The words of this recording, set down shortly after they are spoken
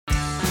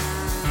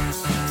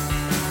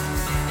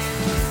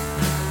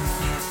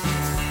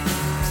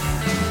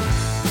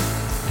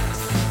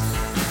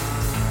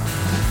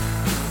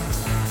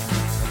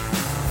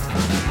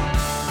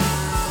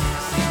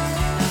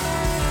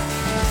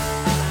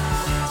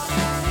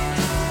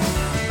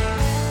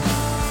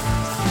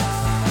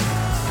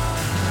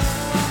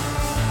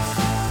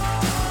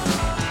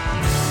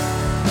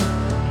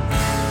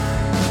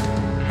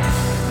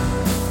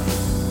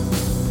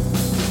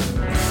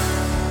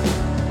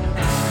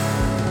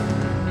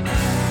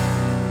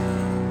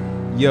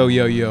Yo,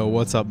 yo, yo,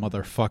 what's up,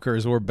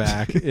 motherfuckers? We're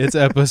back. It's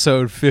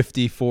episode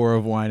 54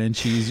 of Wine and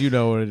Cheese. You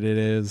know what it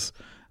is.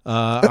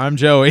 I'm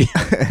Joey.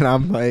 And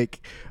I'm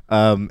Mike.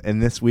 And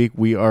this week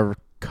we are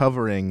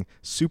covering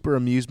Super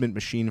Amusement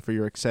Machine for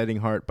Your Exciting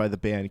Heart by the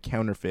band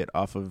Counterfeit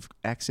off of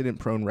Accident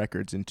Prone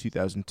Records in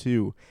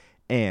 2002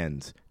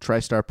 and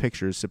TriStar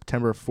Pictures'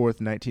 September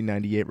 4th,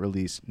 1998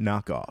 release,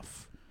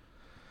 Knockoff.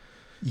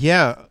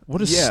 Yeah,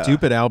 what a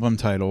stupid album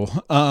title.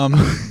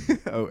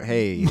 Oh,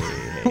 hey.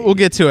 We'll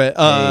get to it.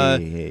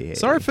 Hey.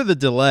 Sorry for the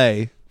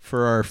delay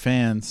for our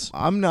fans.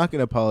 I'm not going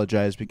to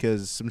apologize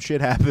because some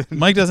shit happened.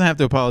 Mike doesn't have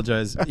to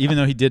apologize, even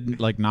though he did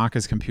knock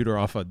his computer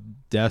off a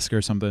desk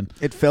or something.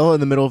 It fell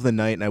in the middle of the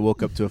night and I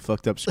woke up to a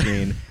fucked up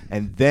screen.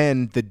 And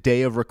then the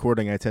day of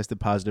recording, I tested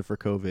positive for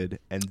COVID.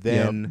 And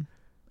then... Yep.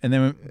 And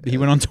then he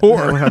went on tour.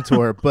 I went on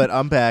tour, but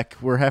I'm back.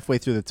 We're halfway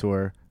through the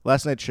tour.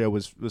 Last night's show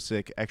was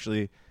sick.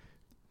 Actually,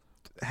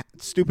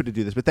 stupid to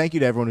do this, but thank you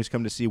to everyone who's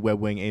come to see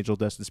Webwing, Angel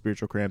Dust, and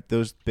Spiritual Cramp.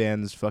 Those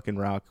bands fucking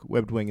rock.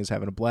 Webwing is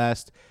having a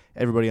blast.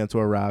 Everybody on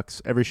tour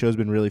rocks. Every show's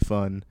been really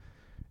fun.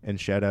 And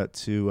shout out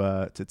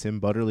to Tim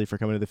Butterly for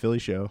coming to the Philly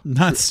show.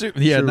 Not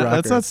stupid. Yeah,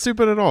 that's not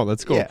stupid at all.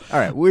 That's cool. Yeah. All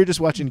right, we were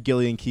just watching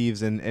Gillian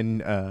Keeves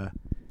and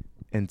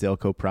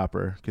Delco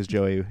proper because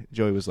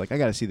Joey was like, I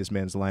got to see this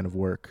man's line of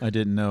work. I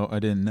didn't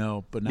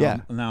know, but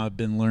now I've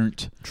been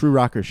learnt. True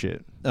rocker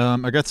shit.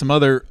 I got some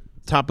other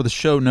top of the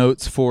show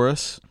notes for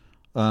us.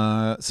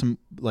 Some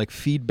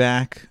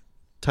feedback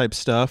type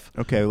stuff.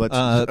 Okay, let's.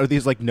 Are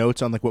these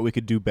notes on what we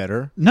could do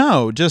better?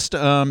 No, just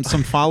some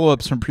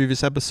follow-ups from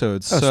previous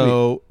episodes. Oh,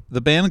 so sweet. The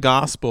band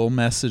Gospel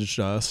messaged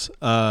us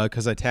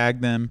because I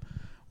tagged them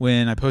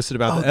when I posted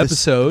about the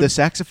episode. The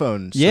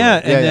saxophone. Yeah,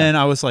 then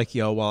I was like,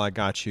 yo, well, I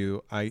got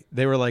you.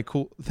 They were like,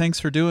 cool, thanks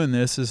for doing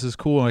this. This is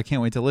cool. I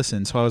can't wait to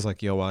listen. So I was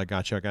like, yo, well, I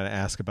got you. I got to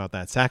ask about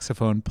that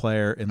saxophone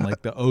player in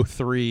the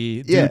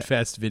 03 Dude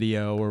Fest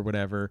video or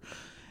whatever.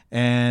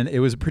 And it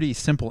was a pretty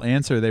simple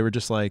answer. They were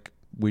just like,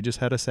 we just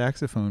had a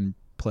saxophone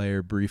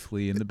player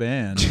briefly in the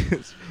band.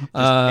 just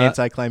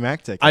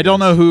anticlimactic. I don't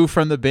know who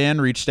from the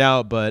band reached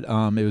out, but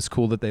it was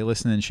cool that they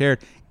listened and shared.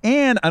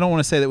 And I don't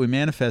want to say that we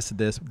manifested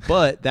this,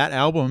 but that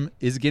album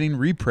is getting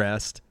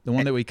repressed, the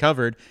one that we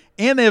covered,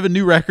 and they have a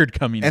new record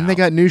coming out. And they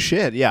got new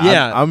shit.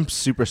 Yeah. I'm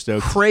super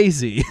stoked.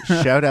 Crazy.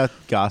 Shout out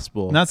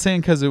Gospel. Not saying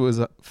because it was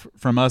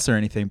from us or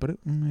anything, but it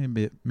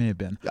may have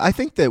been. I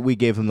think that we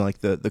gave them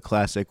the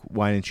classic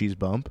wine and cheese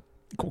bump.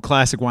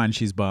 Classic wine and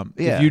cheese bump.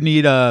 Yeah. If you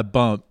need a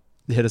bump,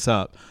 hit us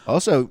up.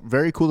 Also,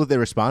 very cool that they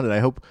responded.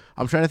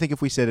 I'm trying to think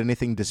if we said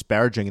anything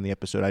disparaging in the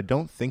episode. I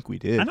don't think we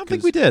did. I don't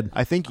think we did.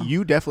 I think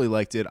you definitely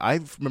liked it. I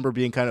remember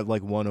being kind of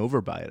won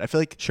over by it. I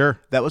feel like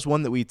that was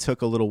one that we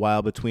took a little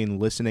while between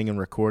listening and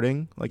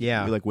recording. We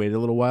waited a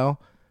little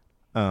while.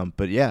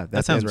 But yeah,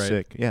 that sounds right.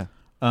 Sick. Yeah.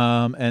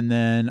 And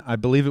then I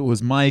believe it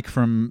was Mike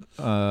from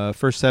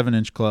First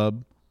 7-Inch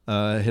Club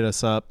hit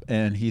us up,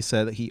 and he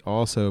said that he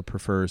also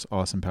prefers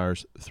Austin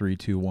Powers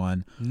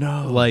 3-2-1.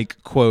 No.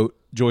 Quote,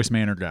 Joyce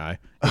Manor guy.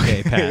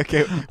 Okay, Pat.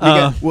 Okay.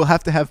 We'll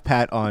have to have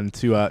Pat on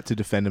to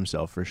defend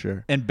himself for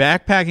sure. And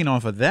backpacking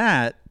off of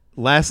that,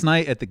 last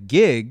night at the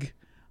gig,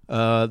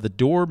 the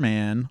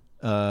doorman,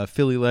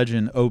 Philly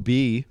legend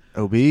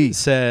OB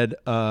said,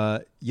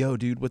 yo,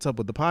 dude, what's up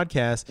with the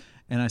podcast?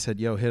 And I said,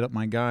 yo, hit up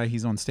my guy.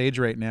 He's on stage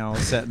right now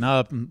setting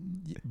up.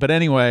 But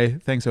anyway,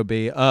 thanks, OB.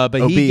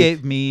 But he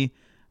gave me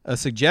a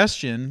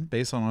suggestion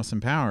based on Austin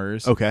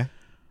Powers. Okay.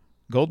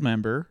 Gold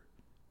member.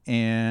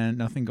 And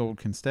Nothing Gold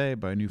Can Stay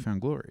by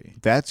Newfound Glory.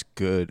 That's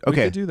good. Okay.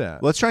 We could do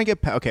that. Let's try and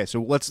get Pat. Okay,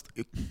 so let's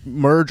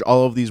merge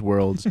all of these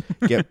worlds.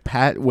 Get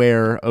Pat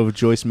Ware of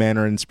Joyce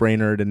Manor and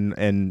Sprainerd,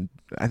 and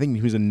I think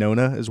he was in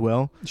Nona as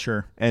well.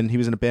 Sure. And he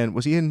was in a band.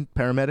 Was he in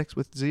Paramedics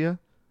with Zia?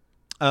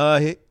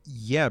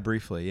 Yeah,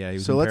 briefly. Yeah, he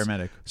was in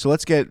Paramedic. So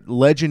let's get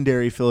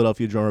legendary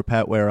Philadelphia drummer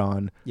Pat Ware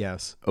on.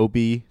 Yes. OB,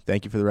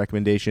 thank you for the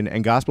recommendation.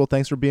 And Gospel,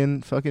 thanks for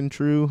being fucking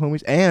true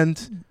homies.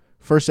 And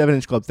First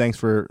 7-Inch Club, thanks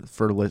for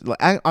listening.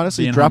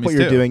 Honestly, being drop what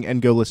you're too. doing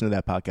and go listen to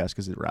that podcast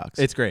because it rocks.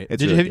 It's great.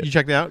 It's Did really you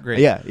check it out? Great.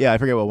 Yeah. I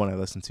forget what one I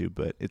listened to,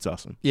 but it's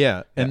awesome.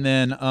 Yeah. And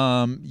then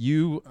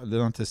you,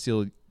 not to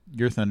steal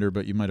your thunder,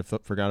 but you might have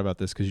forgot about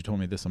this because you told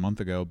me this a month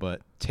ago,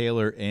 but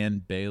Taylor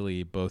and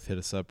Bailey both hit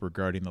us up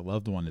regarding the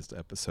Loved Ones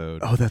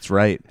episode. Oh, that's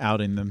right.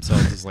 Outing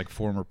themselves as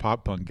former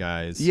pop punk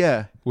guys.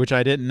 Yeah. Which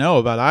I didn't know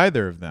about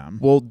either of them.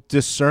 Well,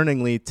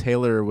 discerningly,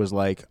 Taylor was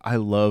like, I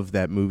love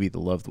that movie, The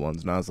Loved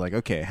Ones. And I was like,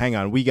 okay, hang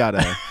on. We got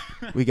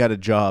a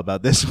jaw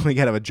about this. We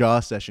got to have a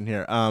jaw session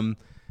here.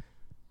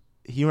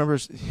 He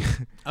remembers.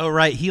 Oh,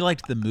 right. He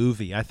liked the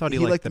movie. I thought he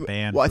liked the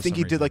band. Well, I think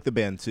he did like the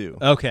band too.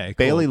 Okay.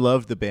 Cool. Bailey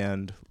loved the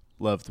band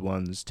Loved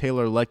Ones.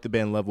 Taylor liked the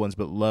band Loved Ones,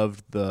 but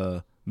loved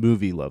the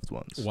movie Loved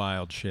Ones.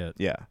 Wild shit.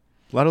 Yeah.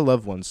 A lot of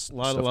Loved Ones. A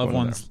lot of Loved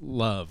Ones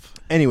love.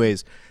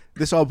 Anyways,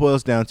 this all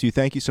boils down to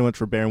thank you so much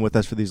for bearing with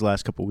us for these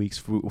last couple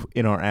weeks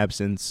in our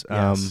absence.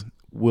 Yes.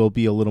 We'll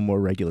be a little more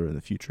regular in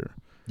the future.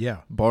 Yeah.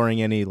 Barring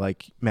any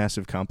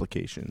massive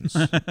complications.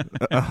 What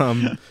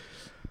have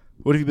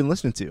you been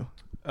listening to?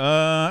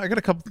 I got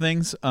a couple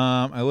things.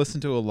 I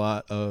listened to a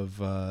lot of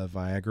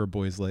Viagra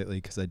Boys lately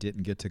because I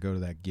didn't get to go to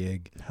that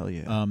gig. Hell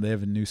yeah. They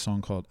have a new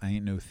song called "I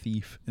Ain't No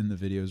Thief," and the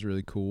video is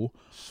really cool.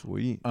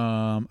 Sweet.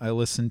 I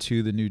listened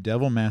to the new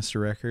Devil Master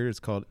record. It's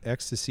called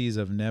 "Ecstasies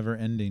of Never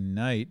Ending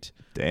Night."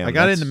 Damn. I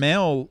got it in the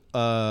mail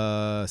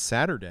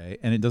Saturday,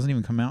 and it doesn't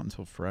even come out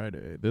until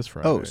Friday. This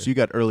Friday. Oh, so you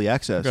got early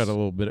access. I got a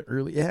little bit of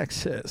early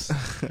access.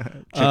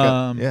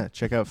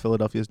 Check out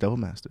Philadelphia's Devil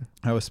Master.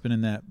 I was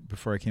spinning that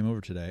before I came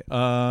over today.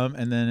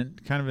 And then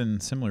kind of in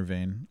similar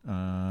vein,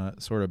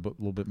 sort of a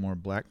little bit more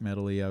black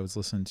metal-y, I was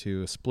listening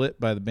to a split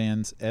by the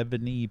bands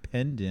Ebony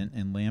Pendant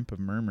and Lamp of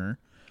Murmur.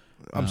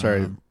 I'm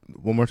sorry,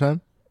 one more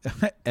time?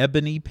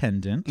 Ebony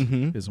Pendant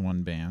is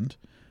one band.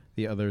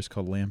 The other is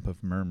called Lamp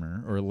of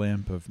Murmur or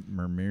Lamp of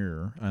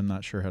Murmur. I'm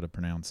not sure how to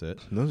pronounce it.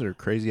 Those are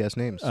crazy-ass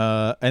names.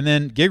 And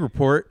then Gig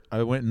Report,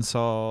 I went and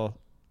saw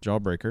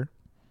Jawbreaker.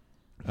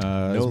 It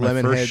was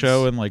my first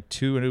show in like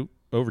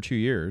over 2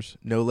 years.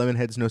 No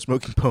Lemonheads, no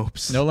Smoking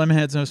Popes. No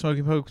Lemonheads, no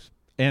Smoking Popes.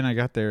 And I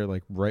got there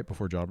like right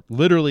before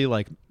literally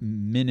like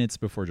minutes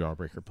before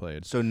Jawbreaker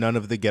played. So none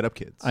of the Get Up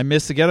Kids. I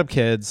missed the Get Up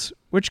Kids,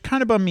 which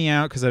kind of bummed me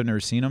out because I've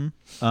never seen them.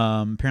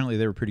 Apparently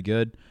they were pretty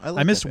good.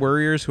 I missed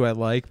Warriors, who I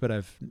like, but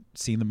I've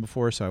seen them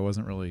before, so I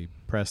wasn't really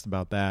pressed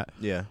about that.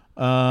 Yeah.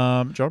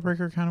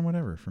 Jawbreaker, kind of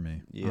whatever for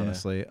me,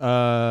 honestly.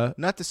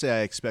 Not to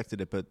say I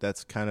expected it, but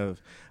that's kind of...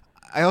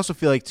 I also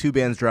feel like two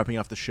bands dropping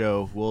off the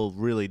show will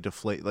really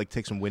deflate, like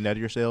take some wind out of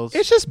your sails.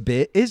 It's just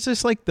It's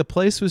just like the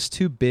place was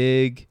too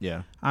big.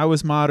 Yeah. I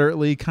was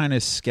moderately kind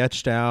of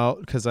sketched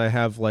out because I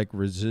have like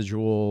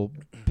residual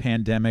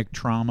pandemic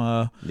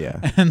trauma.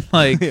 Yeah. And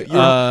like you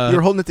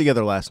were holding it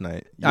together last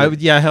night. I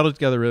held it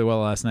together really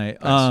well last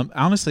night. Nice.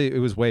 Honestly, it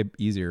was way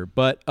easier,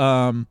 but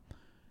and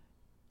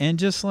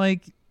just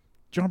like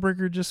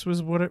Jawbreaker just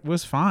was what it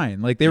was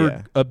fine. Like they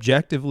were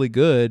objectively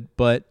good,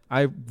 but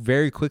I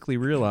very quickly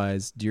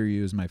realized Dear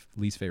You is my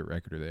least favorite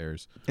record of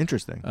theirs.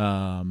 Interesting.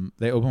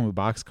 They opened with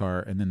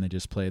Boxcar and then they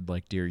just played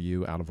like Dear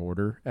You out of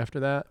order after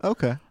that.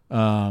 Okay.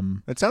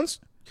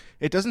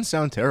 It doesn't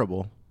sound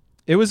terrible.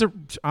 It was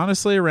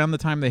honestly around the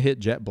time they hit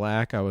Jet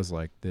Black, I was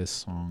like, this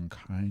song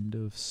kind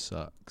of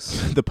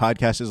sucks. The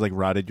podcast has like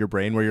rotted your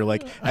brain where you're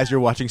like, as you're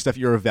watching stuff,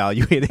 you're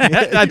evaluating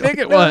it. I think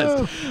it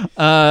was.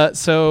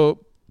 So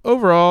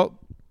overall,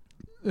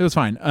 it was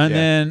fine. And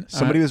then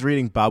somebody was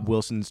reading Bob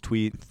Wilson's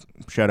tweet.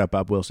 Shout out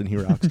Bob Wilson, he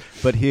rocks.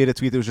 But he had a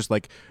tweet that was just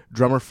like,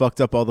 drummer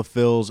fucked up all the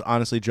fills.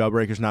 Honestly,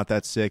 Jawbreaker's not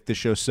that sick. This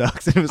show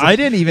sucks. And it was like, I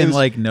didn't even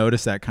like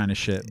notice that kind of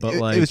shit. But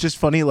it was just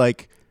funny,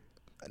 like,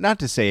 not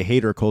to say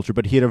hater culture,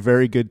 but he had a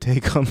very good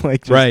take on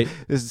like,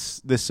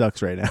 just, this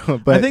sucks right now.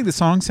 But I think the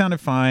song sounded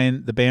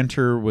fine. The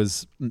banter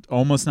was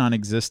almost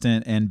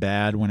non-existent and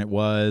bad when it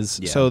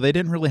was. So they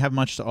didn't really have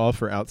much to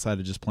offer outside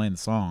of just playing the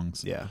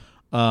songs. Yeah.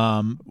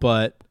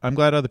 But I'm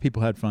glad other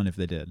people had fun if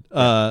they did.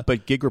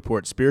 But Gig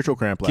Report, Spiritual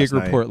Cramp last night.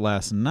 Gig Report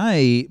last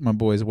night, my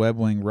boys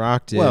Webwing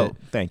rocked it. Well,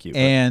 thank you.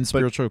 And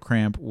Spiritual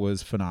Cramp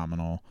was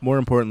phenomenal. More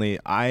importantly,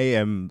 I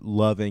am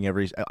loving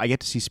I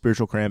get to see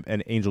Spiritual Cramp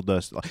and Angel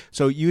Dust.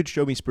 So you had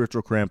showed me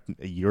Spiritual Cramp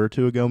a year or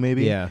two ago,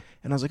 maybe. Yeah.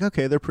 And I was like,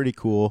 okay, they're pretty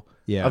cool.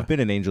 Yeah. I've been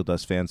an Angel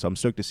Dust fan, so I'm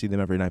stoked to see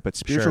them every night. But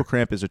Spiritual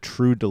Cramp is a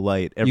true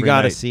delight every night. You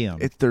got to see them.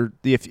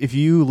 If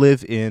you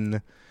live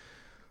in...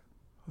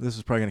 This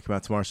is probably going to come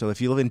out tomorrow. So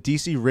if you live in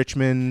D.C.,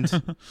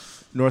 Richmond,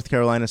 North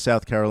Carolina,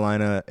 South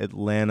Carolina,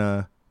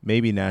 Atlanta,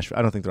 maybe Nashville.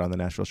 I don't think they're on the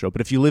Nashville show. But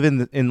if you live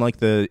in like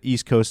the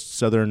East Coast,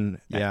 Southern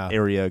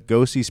area,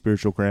 go see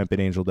Spiritual Cramp and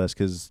Angel Dust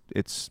because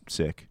it's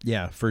sick.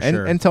 Yeah, for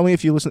sure. And tell me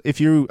if you listen to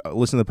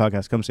the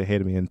podcast, come say hey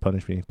to me and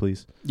punish me,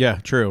 please. Yeah,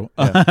 true.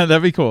 Yeah.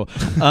 That'd be cool.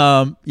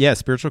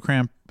 Spiritual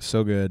Cramp,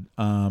 so good.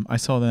 I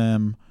saw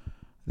them.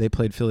 They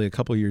played Philly a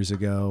couple years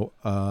ago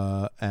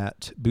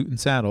at Boot and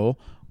Saddle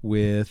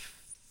with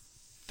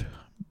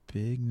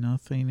Big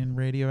Nothing and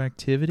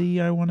Radioactivity,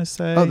 I want to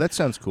say. Oh, that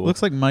sounds cool.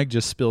 Looks like Mike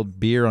just spilled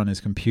beer on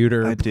his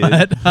computer. I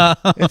did.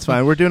 It's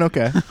fine. We're doing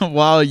okay.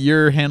 While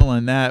you're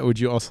handling that, would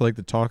you also like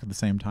to talk at the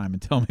same time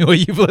and tell me what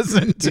you've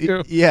listened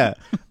to? Yeah.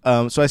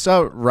 So I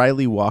saw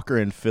Riley Walker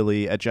in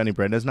Philly at Johnny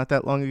Brenda's not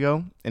that long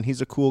ago, and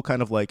he's a cool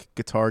kind of like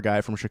guitar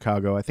guy from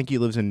Chicago. I think he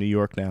lives in New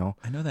York now.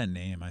 I know that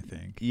name, I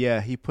think.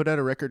 Yeah, he put out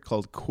a record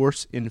called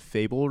Course in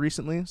Fable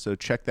recently, so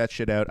check that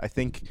shit out. I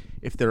think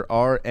if there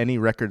are any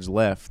records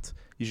left,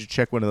 you should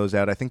check one of those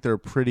out. I think they're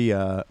pretty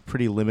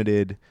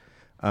limited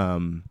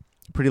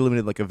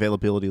like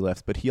availability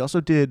left. But he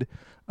also did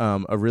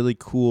a really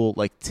cool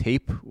like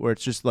tape where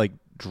it's just like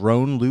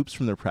drone loops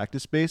from their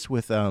practice space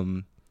with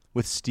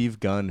Steve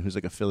Gunn, who's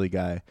like a Philly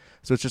guy.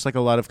 So it's just like a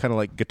lot of kind of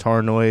like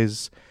guitar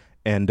noise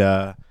and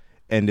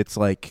it's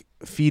like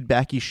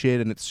feedbacky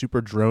shit and it's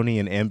super droney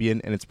and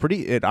ambient and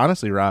it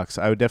honestly rocks.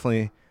 I would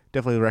definitely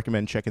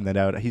recommend checking that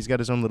out. He's got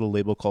his own little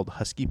label called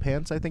Husky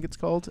Pants, I think it's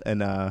called,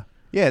 and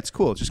yeah, it's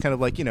cool. It's just kind of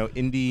like,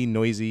 indie,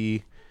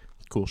 noisy,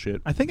 cool shit.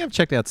 I think I've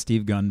checked out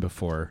Steve Gunn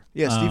before.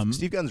 Yeah,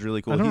 Steve Gunn's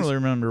really cool. I don't really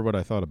remember what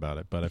I thought about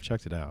it, but I've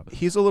checked it out.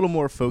 He's a little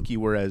more folky,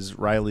 whereas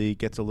Riley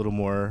gets a little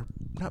more,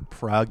 not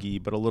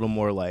proggy, but a little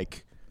more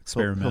like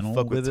experimental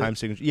he'll fuck with with time it.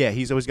 signatures. Yeah,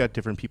 he's always got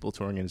different people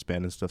touring in his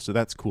band and stuff, so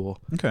that's cool.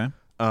 Okay.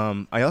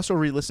 I also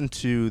re-listened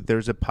to.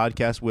 There's a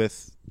podcast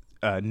with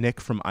Nick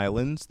from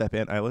Islands, that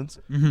band Islands.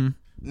 Mm-hmm.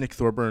 Nick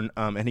Thorburn,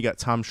 and he got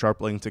Tom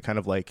Sharpling to kind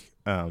of like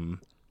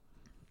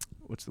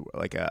what's the word?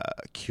 Like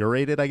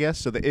curate it, I guess.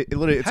 So it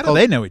literally it's How do called,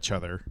 they know each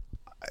other?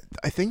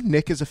 I think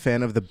Nick is a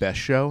fan of The Best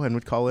Show and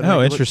would call it.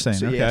 Oh, interesting.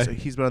 So, okay. Yeah, so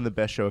he's been on The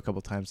Best Show a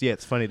couple times. Yeah,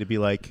 it's funny to be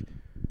like.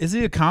 Is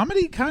he a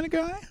comedy kind of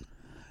guy?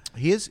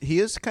 He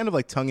is kind of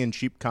like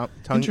tongue-in-cheek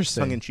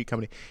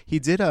comedy. He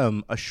did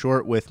a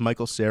short with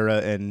Michael Cera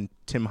and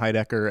Tim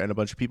Heidecker and a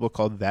bunch of people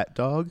called That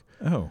Dog.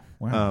 Oh,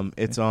 wow.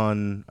 It's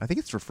on, I think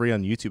it's for free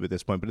on YouTube at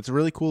this point, but it's a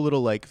really cool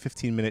little like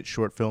 15-minute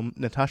short film.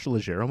 Natasha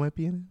Leggero might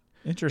be in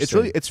it.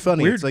 Interesting. It's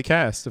funny. Weird it's like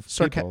cast of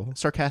people.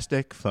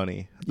 sarcastic,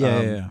 funny.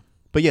 Yeah.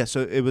 But yeah,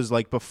 so it was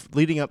like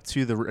leading up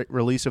to the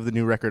release of the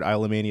new record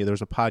Islamania, there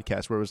was a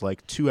podcast where it was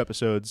like 2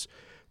 episodes,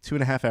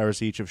 2.5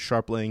 hours each of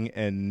Sharpling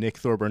and Nick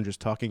Thorburn just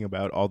talking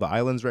about all the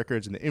Islands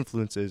records and the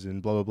influences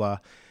and blah, blah, blah.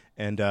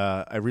 And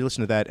I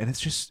re-listened to that, and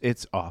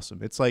it's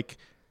awesome. It's like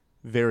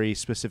very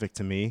specific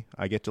to me.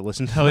 I get to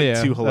listen to 2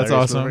 hilarious That's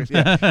awesome. records.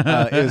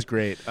 Yeah, it was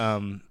great.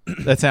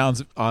 That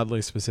sounds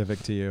oddly specific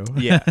to you.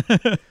 Yeah.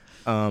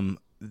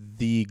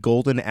 The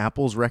Golden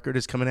Apples record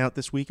is coming out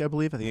this week, I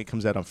believe. I think it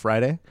comes out on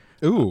Friday.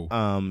 Ooh.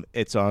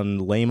 It's on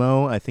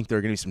Lamo. I think there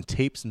are going to be some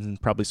tapes and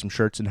probably some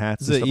shirts and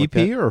hats. Is and it stuff EP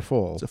like that. or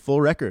full? It's a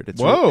full record.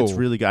 It's Whoa. It's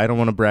really good. I don't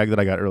want to brag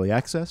that I got early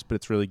access, but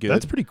it's really good.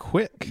 That's pretty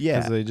quick. Yeah.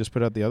 Because they just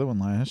put out the other one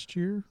last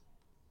year.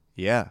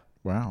 Yeah.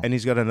 Wow. And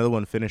he's got another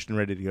one finished and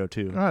ready to go,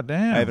 too. God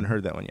damn. I haven't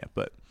heard that one yet,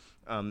 but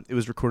it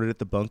was recorded at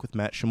the Bunk with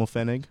Matt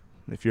Schimmelfennig.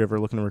 If you're ever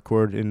looking to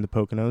record in the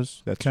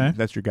Poconos,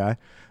 that's your guy.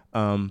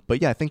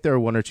 But yeah, I think there are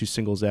 1 or 2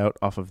 singles out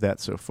off of that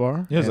so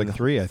far. Yeah, there's like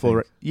 3, I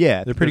think.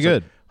 Yeah. They're pretty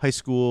good. Like High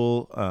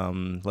School,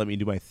 Let Me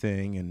Do My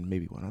Thing, and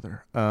maybe one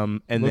other.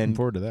 And Looking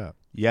forward to that.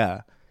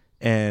 Yeah.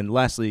 And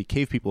lastly,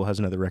 Cave People has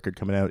another record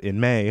coming out in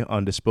May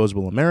on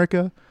Disposable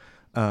America.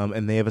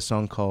 And they have a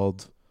song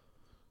called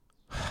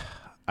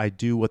I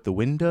Do What the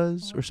Wind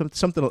Does or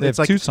something. They it's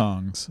have like 2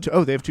 songs.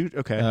 They have 2?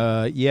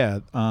 Okay. Yeah.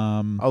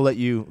 I'll let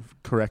you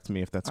correct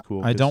me if that's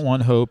cool. I Don't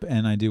Want Hope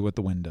and I Do What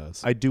the Wind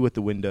Does. I Do What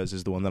the Wind Does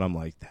is the one that I'm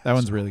like, that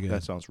one's really good.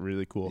 That sounds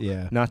really cool.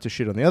 Yeah. Not to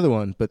shit on the other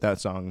one, but that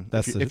song.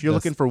 If you're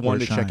looking for one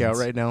to check out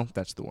right now,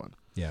 that's the one.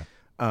 Yeah.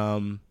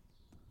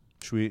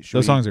 Should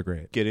Those songs are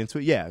great. Get into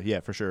it? Yeah,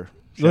 for sure.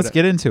 Let's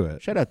get into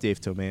it. Shout out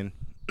Dave Tomain.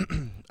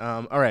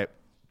 All right.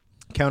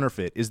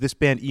 Counterfeit. Is this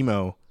band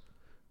emo?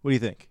 What do you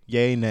think?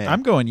 Yay, nay?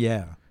 I'm going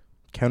yeah.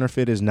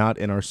 Counterfeit is not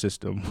in our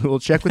system. We'll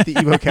check with the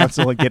Emo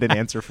Council and get an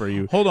answer for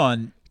you. Hold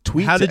on.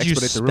 Tweet. How did you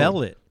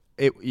spell it?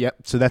 Yep.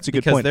 So that's a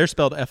good because point. they're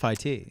spelled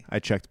FIT. I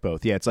checked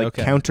both. Yeah, it's like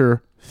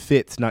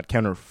counterfeit, not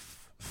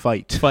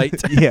counterfight.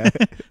 Fight. Yeah.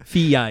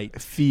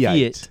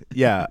 Fiat.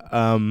 Yeah.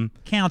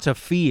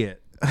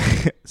 Counterfeit.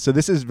 So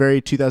this is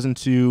very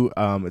 2002.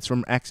 It's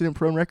from Accident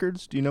Prone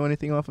Records. Do you know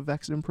anything off of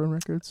Accident Prone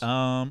Records?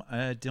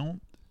 I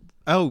don't.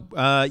 Oh,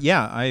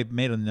 yeah. I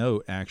made a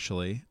note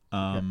actually.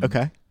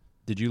 Okay.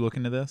 Did you look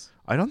into this?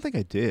 I don't think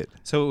I did.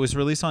 So it was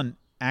released on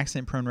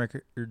Accident Prone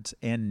Records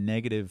and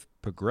Negative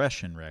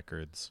Progression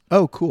Records.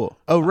 Oh, cool.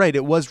 Oh, right.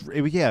 It was.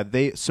 Yeah.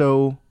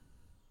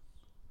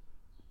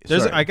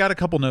 I got a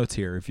couple notes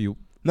here. If you.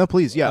 No,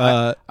 please.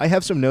 Yeah, I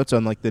have some notes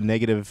on like the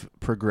Negative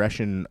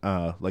Progression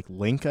like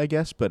link, I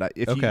guess. But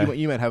if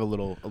you might have a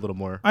little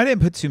more. I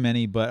didn't put too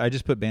many, but I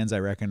just put bands I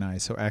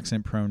recognize. So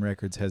Accident Prone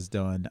Records has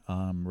done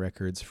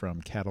records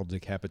from Cattle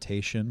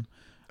Decapitation,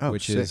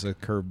 which is a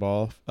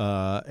curveball,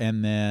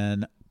 and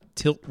then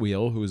Tilt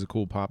Wheel, who was a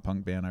cool pop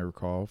punk band I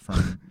recall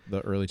from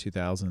the early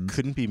 2000s.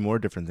 Couldn't be more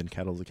different than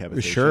Cattle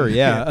Decapitation. Sure,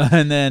 yeah.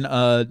 And then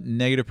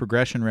Negative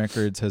Progression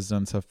Records has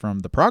done stuff from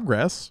The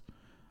Progress.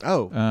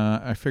 Oh,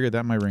 I figured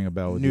that might ring a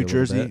bell with New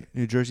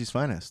Jersey's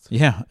finest.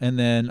 Yeah, and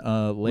then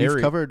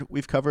Larry.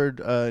 We've covered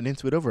an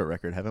Into It Over It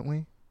record, haven't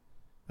we?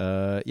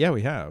 Yeah,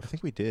 we have. I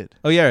think we did.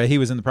 Oh yeah, he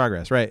was in The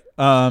Progress, right?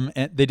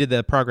 And they did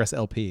the Progress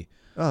LP.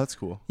 Oh, that's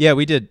cool. Yeah,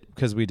 we did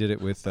because we did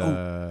it with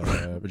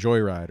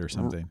Joyride or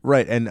something.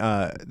 Right, and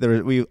I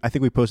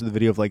think we posted the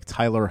video of like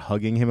Tyler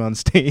hugging him on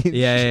stage.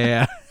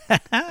 Yeah.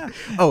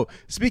 Oh,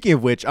 speaking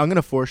of which, I'm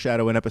gonna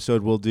foreshadow an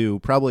episode we'll do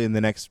probably in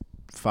the next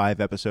 5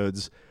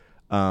 episodes.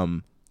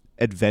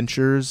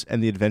 Adventures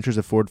and the Adventures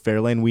of Ford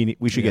Fairlane.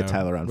 We should get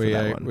Tyler on for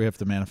that one. We have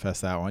to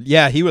manifest that one.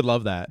 Yeah, he would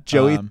love that.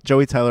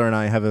 Joey Tyler and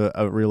I have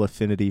a real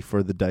affinity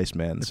for the Dice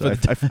Man, so I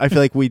feel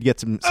like we'd get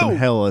some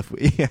hell if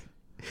we.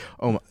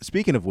 Oh,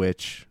 speaking of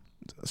which,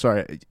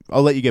 sorry,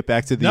 I'll let you get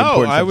back to the.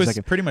 No, I was in a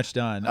second. pretty much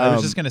done. I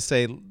was just gonna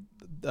say,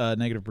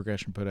 Negative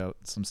Progression put out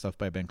some stuff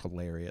by a band called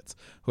Lariats,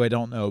 who I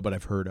don't know, but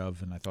I've heard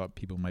of, and I thought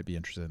people might be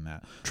interested in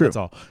that. True. That's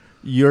all.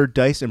 Your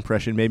Dice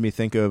impression made me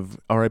think of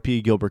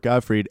R.I.P. Gilbert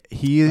Gottfried.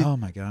 He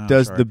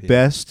does R. the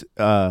best,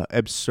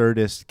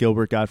 absurdist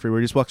Gilbert Gottfried,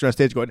 where he just walks around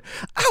stage going,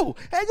 "Ow!"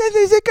 and then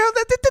there's a girl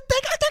that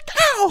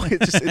ow.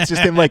 It's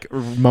just him like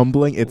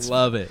mumbling. It's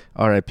love it.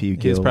 R.I.P.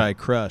 Gil. He's probably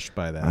crushed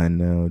by that. I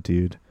know,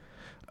 dude.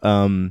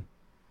 So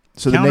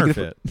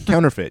Counterfeit. the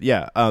Counterfeit.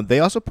 Yeah. They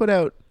also put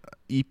out.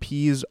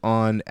 EPs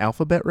on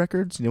Alphabet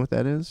Records. You know what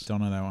that is?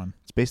 Don't know that one.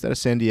 It's based out of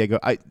San Diego.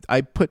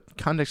 I put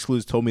Context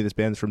Clues told me this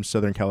band's from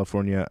Southern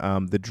California.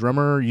 The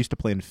drummer used to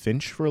play in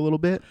Finch for a little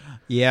bit.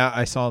 Yeah,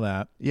 I saw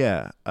that.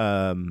 Yeah.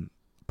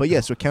 But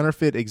yeah, so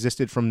Counterfeit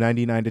existed from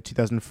 99 to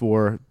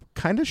 2004.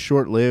 Kind of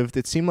short-lived.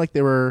 It seemed like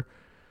they were...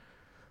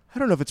 I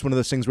don't know if it's one of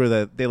those things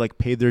where they like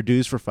paid their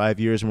dues for 5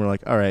 years and were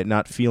like, all right,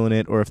 not feeling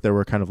it, or if there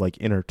were kind of like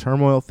inner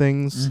turmoil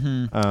things.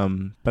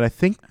 Mm-hmm. But I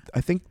think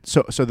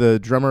so. So the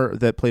drummer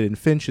that played in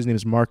Finch, his name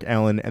is Mark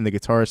Allen, and the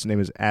guitarist's name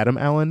is Adam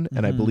Allen,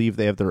 and I believe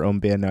they have their own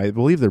band now. I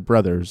believe they're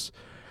brothers.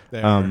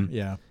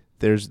 Yeah.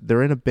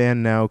 They're in a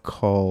band now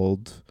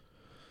called...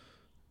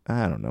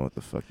 I don't know what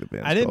the fuck the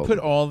band's I didn't called. put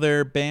all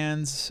their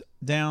bands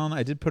down.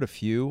 I did put a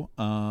few.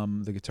 The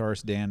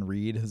guitarist Dan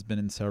Reed has been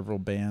in several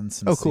bands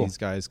since cool. these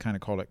guys kind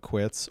of called it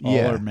quits. All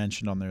Yeah. are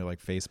mentioned on their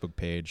like Facebook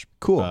page.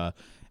 Cool.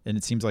 And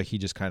it seems like he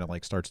just kind of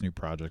like starts new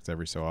projects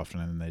every so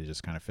often, and then they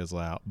just kind of fizzle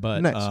out.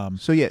 But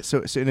nice. So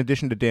in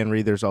addition to Dan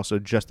Reed, there's also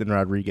Justin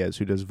Rodriguez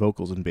who does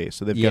vocals and bass.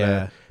 So they've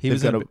got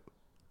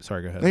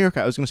Sorry, go ahead. No, you're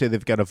okay. I was going to say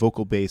they've got a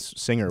vocal bass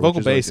singer.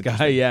 Vocal bass like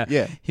guy, yeah.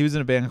 Yeah. He was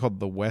in a band called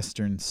The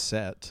Western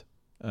Set.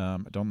 I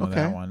don't know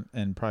that one,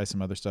 and probably some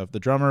other stuff. The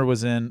drummer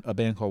was in a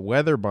band called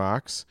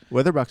Weatherbox.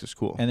 Weatherbox is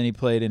cool. And then he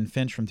played in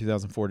Finch from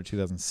 2004 to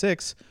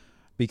 2006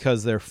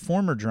 because their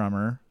former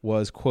drummer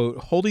was,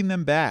 quote, holding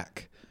them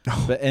back,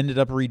 but ended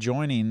up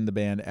rejoining the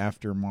band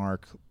after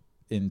Mark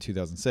in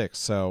 2006.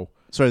 So,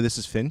 sorry, this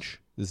is Finch?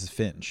 This is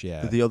Finch,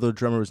 yeah. The other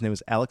drummer's name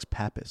is Alex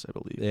Pappas, I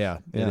believe. Yeah,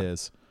 it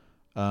is.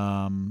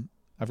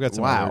 I've got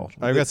some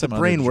the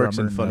brain works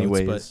in funny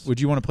ways. But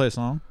would you want to play a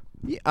song?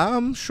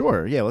 Yeah,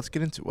 sure. Yeah, let's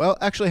get into. Well,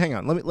 actually, hang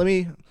on. Let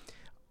me.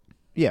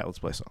 Yeah, let's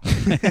play a song.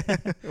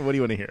 What do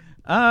you want to hear?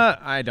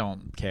 I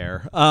don't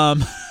care.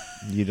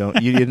 You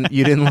don't.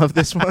 You didn't love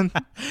this one.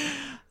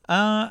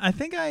 I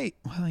think I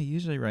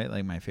usually write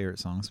like my favorite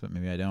songs, but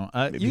maybe I don't.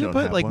 Maybe you you can don't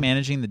put have like one.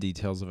 managing the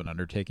details of an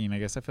undertaking. I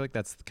guess I feel like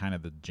that's kind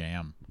of the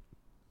jam.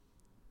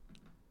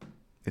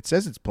 It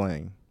says it's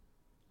playing.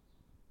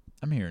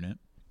 I'm hearing it.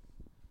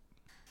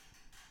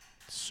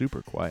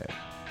 Super quiet.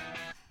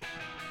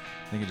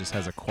 I think it just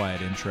has a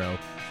quiet intro.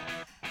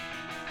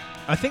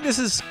 I think this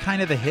is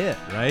kind of the hit,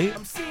 right?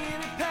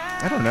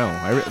 I don't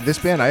know. This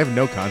band, I have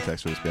no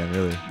context for this band,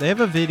 really. They have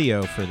a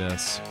video for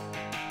this.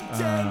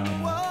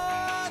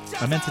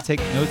 I meant to take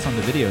notes on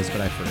the videos,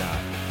 but I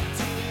forgot.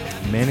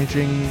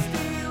 Managing...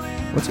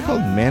 What's it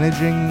called?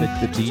 Managing...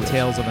 The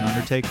details of an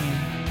undertaking?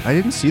 I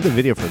didn't see the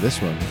video for this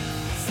one.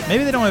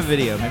 Maybe they don't have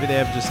video. Maybe they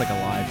have just like a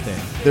live thing.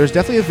 There's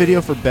definitely a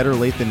video for Better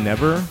Late Than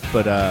Never,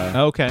 but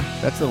okay.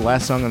 That's the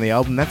last song on the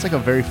album. That's like a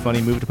very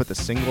funny move to put the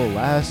single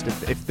last.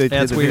 If they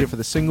did the video for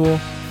the single.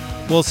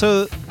 Well,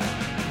 so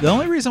the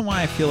only reason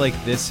why I feel like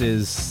this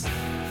is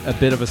a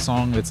bit of a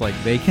song that's like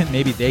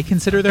maybe they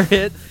consider their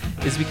hit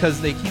is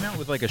because they came out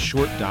with like a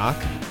short doc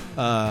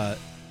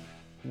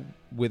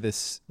with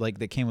this, like,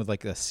 they came with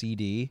like a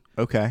CD.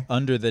 Okay.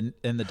 And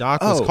the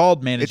doc was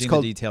called Managing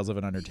the Details of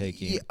an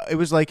Undertaking. Yeah, it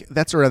was like,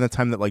 that's around the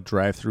time that like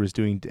Drive Thru was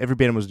doing, every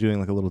band was doing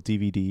like a little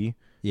DVD.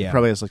 Yeah. It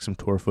probably has like some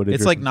tour footage.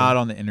 It's like not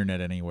on the internet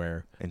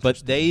anywhere.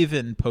 But they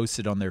even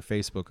posted on their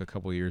Facebook a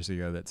couple years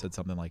ago that said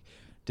something like,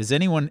 does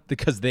anyone,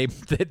 because they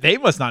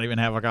must not even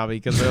have a copy,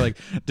 because they're like,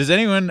 does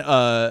anyone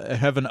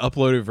have an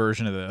uploaded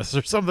version of this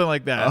or something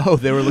like that? Oh,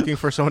 they were looking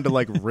for someone to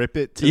like rip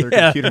it to their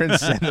computer and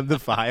send them the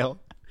file.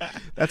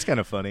 That's kind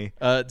of funny.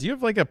 Do you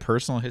have like a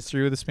personal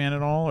history with this band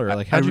at all, or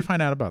like how did you find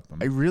out about them?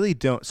 I really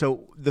don't.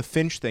 So the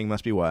Finch thing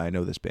must be why I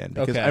know this band,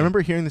 because Okay. I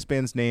remember hearing this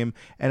band's name,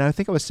 and I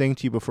think I was saying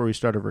to you before we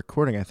started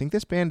recording, I think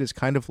this band is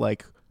kind of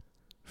like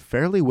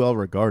fairly well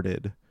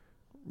regarded.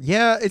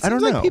 Yeah, it I don't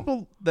seems like know.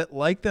 people that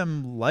like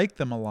them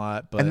a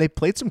lot, but And they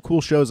played some cool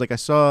shows. Like I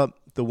saw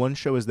the one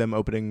show is them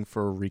opening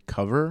for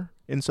Recover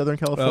in Southern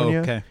California.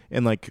 Oh, okay.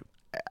 In like,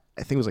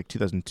 I think it was like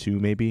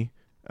 2002 maybe.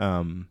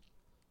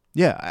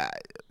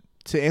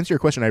 To answer your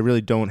question, I really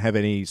don't have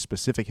any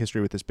specific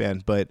history with this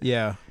band, but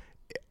yeah,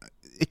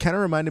 it kind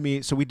of reminded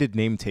me. So we did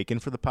Name Taken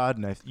for the pod,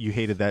 and you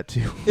hated that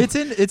too.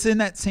 it's in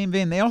that same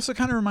vein. They also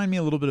kind of remind me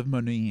a little bit of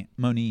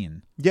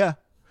Moneen. Yeah,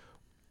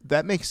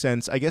 that makes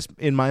sense. I guess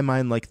in my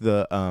mind, like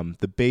the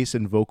bass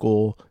and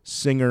vocal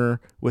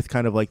singer with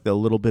kind of like the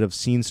little bit of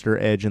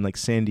scenester edge and like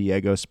San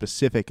Diego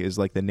specific is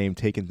like the Name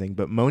Taken thing.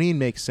 But Moneen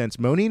makes sense.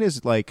 Moneen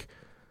is like,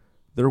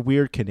 they're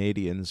weird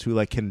Canadians who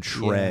like can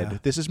shred. Yeah.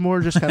 This is more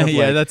just kind of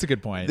yeah, like, that's a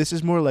good point. This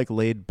is more like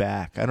laid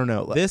back. I don't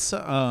know. This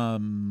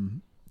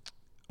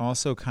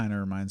also kind of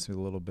reminds me a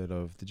little bit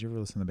of. Did you ever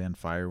listen to the band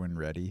Fire When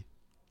Ready?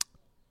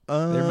 They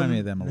remind me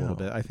of them a little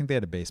bit. I think they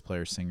had a bass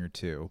player singer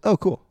too. Oh,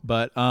 cool.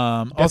 But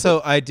also,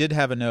 I did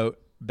have a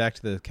note back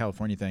to the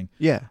California thing.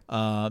 Yeah.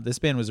 This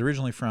band was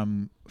originally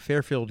from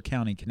Fairfield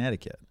County,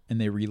 Connecticut,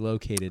 and they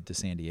relocated to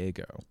San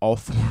Diego. All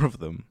four of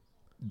them.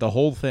 The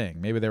whole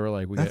thing. Maybe they were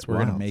like, we're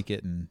going to make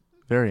it in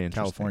very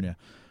interesting. California.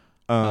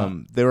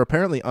 They were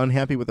apparently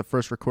unhappy with the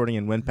first recording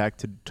and went back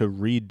to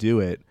redo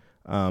it.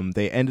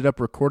 They ended up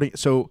recording.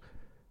 So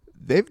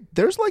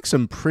there's like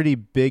some pretty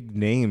big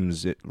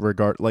names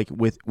involved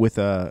with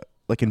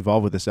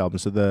this album.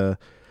 So the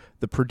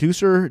The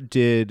producer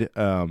did.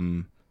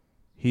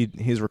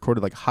 He's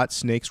recorded like Hot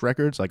Snakes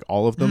records, like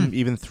all of them,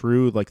 even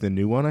through like the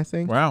new one, I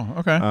think. Wow.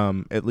 Okay.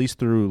 At least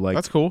through like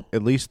that's cool.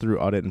 At least through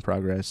Audit in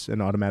Progress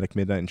and Automatic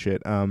Midnight and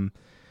shit.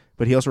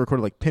 But he also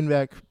recorded like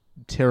Pinback,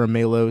 Terra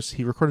Melos.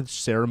 He recorded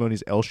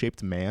Ceremony's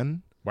L-Shaped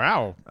Man.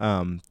 Wow.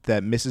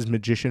 That Mrs.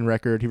 Magician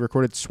record. He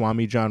recorded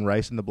Swami John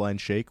Rice and the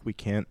Blind Shake. We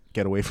can't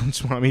get away from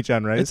Swami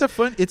John Rice.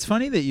 It's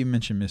funny that you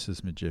mentioned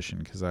Mrs. Magician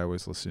because I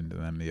was listening to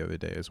them the other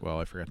day as well.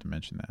 I forgot to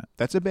mention that.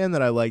 That's a band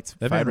that I liked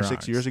that 5 or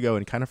 6 years ago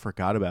and kind of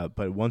forgot about.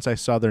 But once I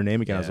saw their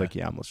name again, I was like,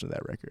 yeah, I'm listening to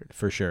that record.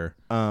 For sure.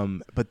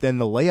 But then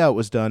the layout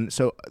was done.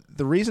 So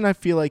the reason I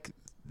feel like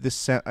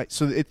this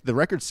the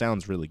record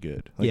sounds really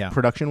good. Like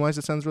production wise,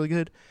 it sounds really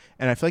good,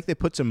 and I feel like they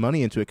put some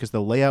money into it because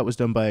the layout was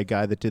done by a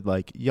guy that did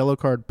like Yellow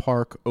Card,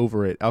 Park,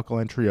 Over It,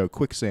 Alkaline Trio,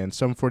 Quicksand,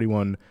 Sum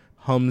 41,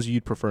 Hums,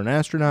 You'd Prefer an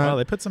Astronaut. Wow,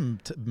 they put some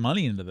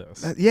money into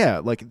this. I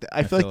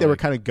feel like they were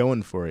kind of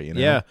going for it. You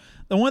know? Yeah.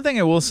 The one thing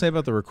I will say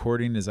about the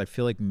recording is I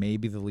feel like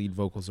maybe the lead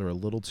vocals are a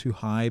little too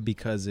high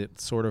because it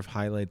sort of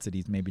highlights that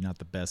he's maybe not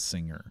the best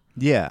singer.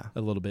 Yeah,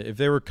 a little bit. If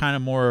they were kind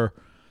of more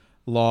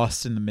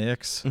lost in the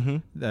mix,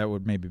 that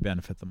would maybe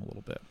benefit them a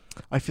little bit.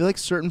 I feel like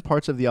certain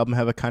parts of the album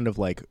have a kind of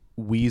like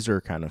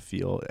Weezer kind of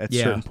feel at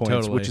certain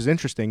points, which is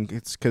interesting.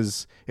 It's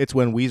because it's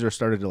when Weezer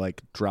started to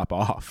like drop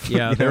off.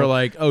 Yeah, they were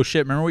like, "Oh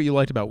shit, remember what you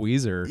liked about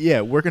Weezer?"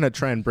 Yeah, we're gonna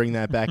try and bring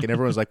that back, and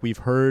everyone's like, "We've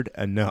heard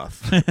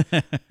enough." You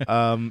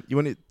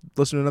want to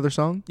listen to another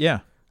song? Yeah.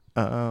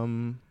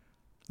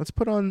 Let's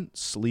put on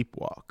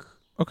 "Sleepwalk."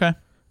 Okay.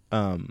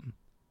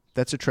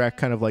 That's a track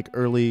kind of like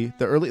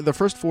the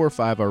first 4 or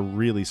 5 are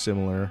really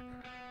similar.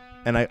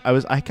 And I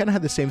kind of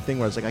had the same thing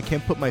where I was like, I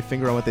can't put my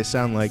finger on what they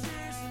sound like.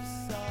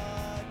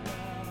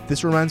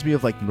 This reminds me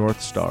of like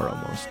North Star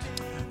almost.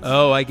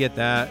 Oh, I get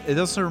that. It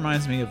also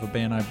reminds me of a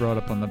band I brought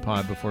up on the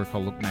pod before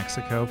called Look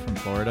Mexico from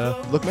Florida.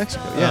 Look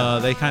Mexico, yeah.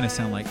 They kind of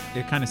sound like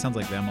sounds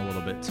like them a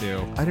little bit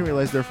too. I didn't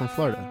realize they're from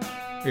Florida.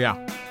 Yeah.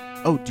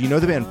 Oh, do you know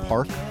the band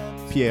Park?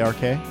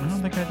 P-A-R-K? I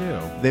don't think I do.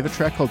 They have a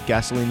track called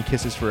Gasoline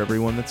Kisses for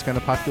Everyone that's kind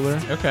of popular.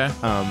 Okay.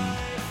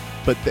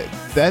 But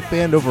that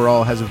band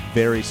overall has a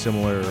very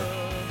similar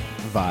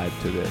vibe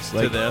to this.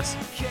 Like,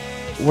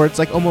 where it's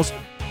like almost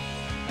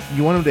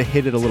you want them to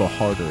hit it a little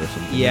harder or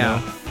something. Yeah,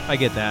 you know? I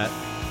get that.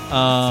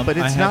 But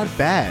it's not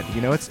bad.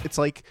 You know, it's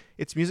like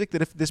it's music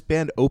that if this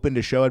band opened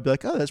a show, I'd be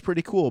like, oh, that's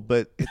pretty cool.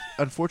 But it's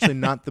unfortunately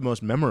not the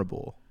most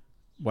memorable.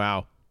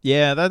 Wow.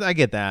 Yeah, I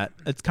get that.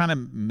 It's kind of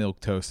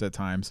milquetoast at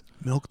times.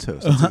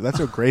 Milquetoast. That's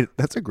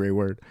a great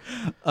word.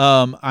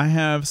 I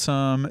have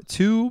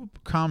 2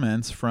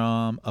 comments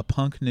from a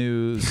Punk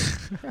News.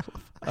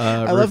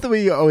 I love the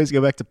way you always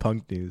go back to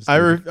Punk News.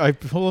 I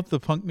pull up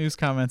the Punk News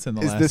comments in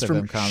the last Is this of from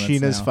them comments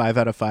Sheena's now. 5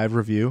 out of 5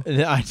 review?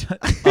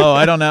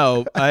 I don't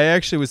know. I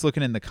actually was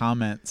looking in the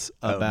comments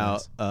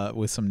about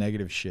with some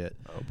negative shit.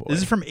 Oh boy.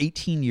 This is from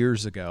 18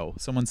 years ago.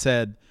 Someone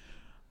said,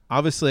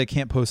 obviously I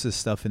can't post this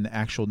stuff in the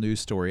actual news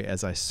story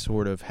as I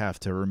sort of have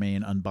to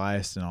remain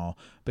unbiased and all,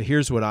 but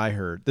here's what I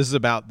heard. This is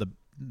about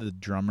the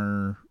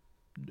drummer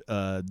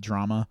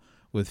drama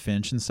with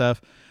Finch and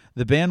stuff.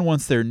 The band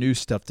wants their new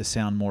stuff to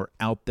sound more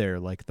out there,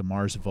 like the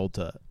Mars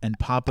Volta, and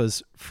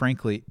Papa's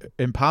frankly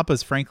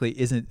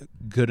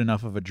isn't good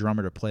enough of a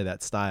drummer to play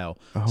that style.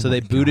 So they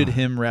booted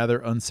him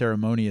rather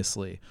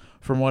unceremoniously.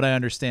 From what I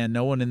understand,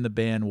 no one in the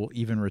band will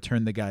even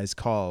return the guy's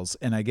calls,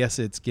 and I guess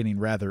it's getting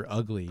rather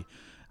ugly.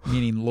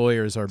 Meaning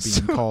lawyers are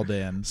being called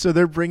in. So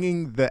they're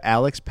bringing the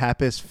Alex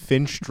Pappas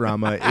Finch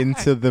drama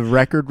into the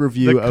record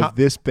review of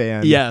this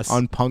band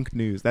on Punk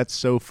News. That's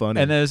so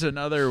funny. And there's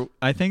another,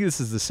 I think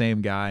this is the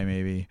same guy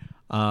maybe.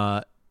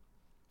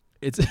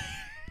 It's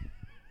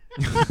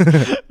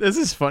this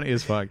is funny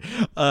as fuck.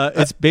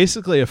 It's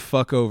basically a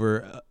fuck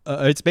over.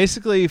 It's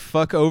basically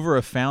fuck over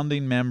a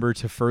founding member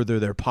to further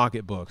their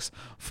pocketbooks.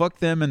 Fuck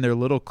them and their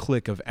little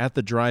clique of At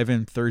the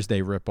Drive-In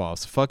Thursday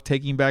ripoffs. Fuck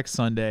Taking Back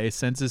Sunday,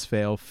 Senses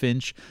Fail,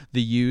 Finch,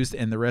 The Used,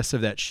 and the rest of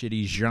that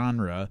shitty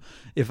genre.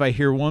 If I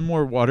hear one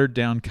more watered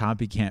down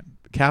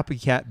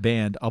copycat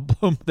band, I'll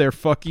blow their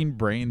fucking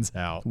brains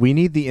out. We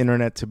need the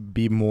internet to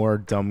be more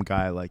dumb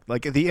guy like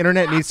the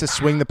internet needs to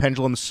swing the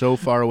pendulum so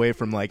far away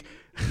from like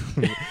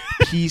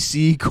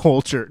PC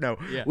culture. No,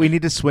 we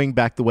need to swing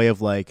back the way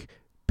of like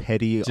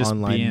petty just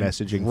online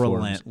messaging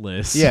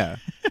relentless forums. Yeah.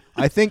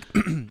 I think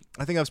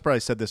I've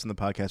probably said this in the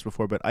podcast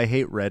before, but I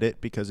hate Reddit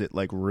because it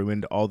like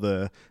ruined all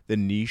the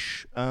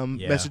niche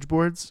message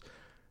boards.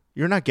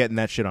 You're not getting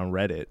that shit on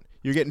Reddit.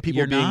 You're getting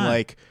people being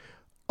like,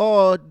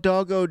 "Oh,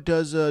 doggo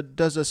does a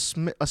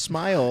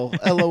smile,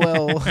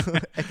 LOL,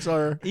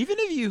 XR." Even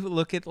if you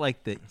look at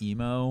like the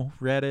emo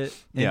Reddit,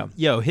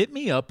 hit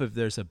me up if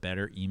there's a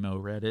better emo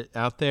Reddit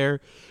out there.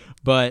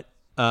 But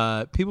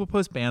people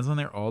post bands on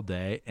there all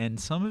day, and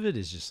some of it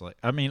is just like,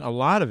 I mean, a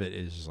lot of it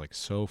is just like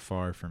so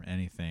far from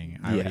anything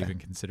I would even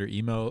consider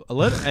emo.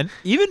 And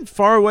even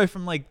far away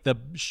from like the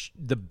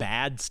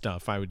bad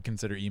stuff I would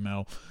consider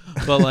emo.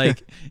 But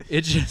like,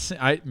 it just,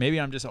 maybe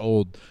I'm just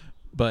old.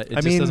 But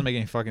it doesn't make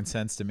any fucking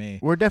sense to me.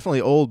 We're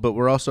definitely old, but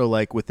we're also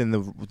like within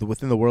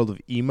the world of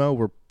emo.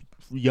 We're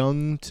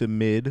young to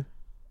mid.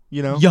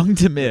 you know? Young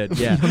to mid,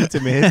 yeah. Young to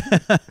mid.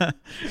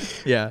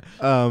 Yeah.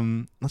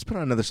 Let's put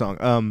on another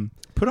song.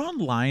 Put on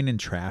Line in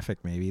Traffic,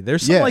 maybe.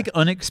 There's some like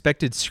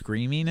unexpected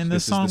screaming in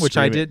this song, which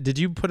I did. Did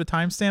you put a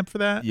timestamp for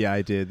that? Yeah,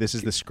 I did. This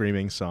is the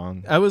screaming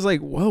song. I was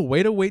like, whoa,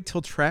 way to wait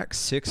till track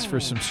 6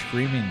 for some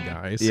screaming,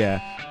 guys.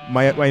 Yeah.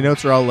 My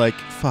notes are all like,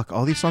 fuck,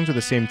 all these songs are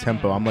the same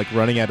tempo. I'm like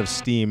running out of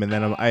steam, and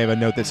then I have a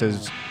note that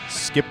says,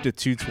 skip to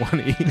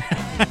 220.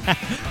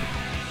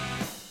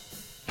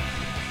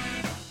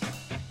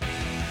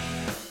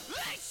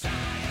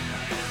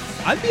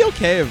 I'd be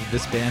okay if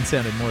this band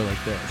sounded more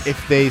like this.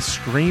 If they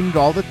screamed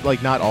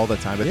not all the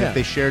time, but if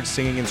they shared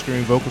singing and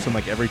screaming vocals on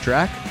like every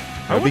track,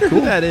 I wonder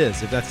who that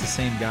is, if that's the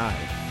same guy.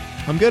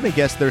 I'm gonna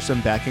guess there's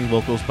some backing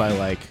vocals by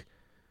like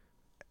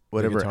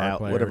whatever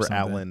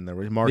Alan, there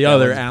was Mark the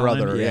other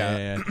Allen's Alan, brother.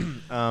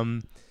 Yeah.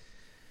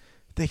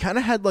 They kind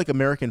of had like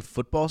American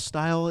football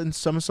style in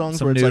some songs.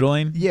 Some where it's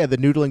noodling? Like, the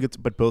noodling,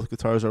 but both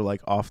guitars are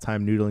like off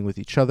time noodling with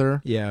each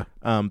other. Yeah.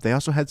 They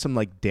also had some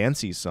like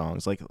dancey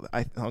songs. Like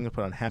I'm gonna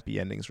put on Happy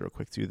Endings real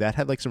quick too. That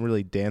had like some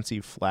really dancey,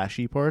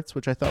 flashy parts,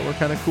 which I thought were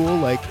kind of cool.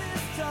 Like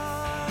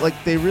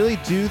they really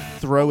do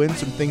throw in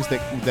some things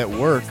that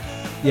work.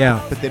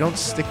 Yeah. But they don't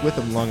stick with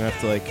them long enough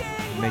to like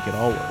make it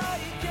all work.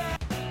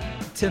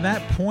 To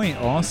that point,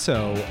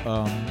 also,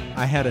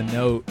 I had a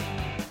note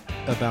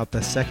about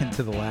the second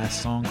to the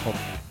last song called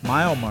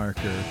Mile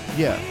Marker.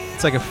 Yeah.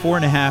 It's like a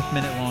 4.5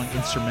 minute long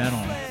instrumental.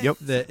 Yep.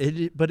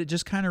 But it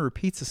just kind of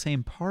repeats the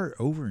same part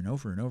over and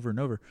over and over and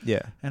over.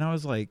 Yeah. And I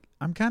was like,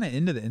 I'm kind of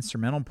into the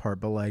instrumental part,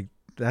 but like,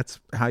 that's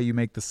how you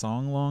make the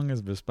song long,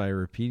 is just by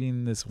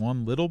repeating this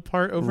one little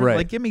part over. Right.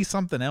 Like, give me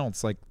something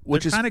else. Like,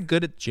 which is kind of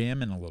good at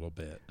jamming a little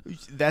bit.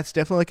 That's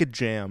definitely like a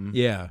jam.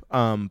 Yeah.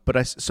 But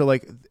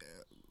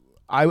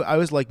I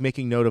was like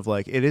making note of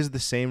like it is the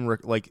same.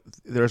 Like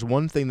there's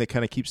one thing that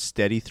kind of keeps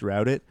steady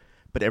throughout it,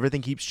 but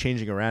everything keeps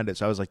changing around it.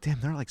 So I was like, damn,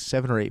 there are like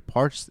 7 or 8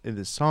 parts in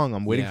this song.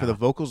 I'm waiting for the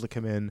vocals to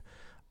come in.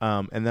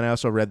 And then I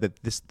also read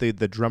that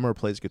the drummer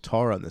plays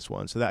guitar on this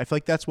one. So I feel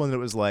like that's one that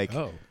was like,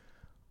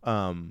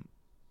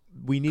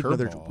 we need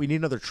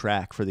another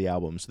track for the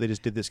album. So they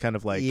just did this kind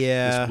of like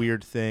this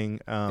weird thing.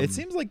 It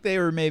seems like they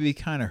were maybe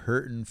kind of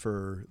hurting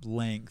for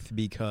length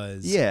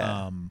because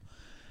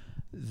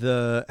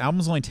the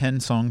album's only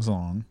 10 songs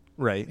long,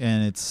 right?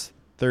 And it's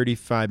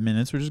 35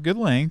 minutes, which is good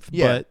length.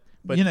 Yeah,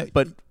 but you know,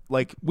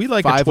 like we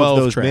like 5 a 12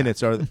 of those track.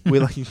 minutes are we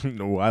like.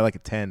 No, I like a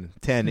 10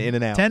 in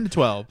and out. 10 to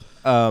 12.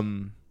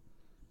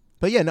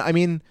 But yeah, no, I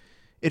mean,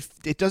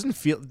 it doesn't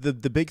feel the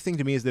big thing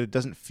to me is that it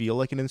doesn't feel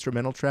like an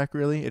instrumental track.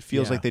 Really, it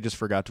feels like they just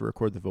forgot to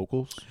record the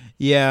vocals.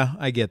 Yeah,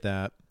 I get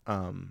that.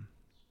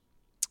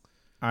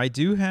 I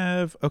do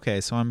have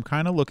so I'm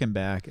kind of looking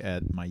back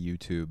at my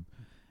YouTube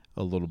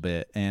a little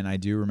bit, and I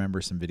do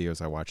remember some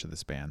videos I watched of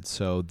this band.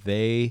 So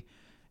they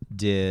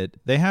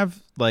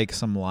have like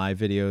some live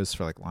videos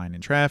for like Line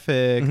in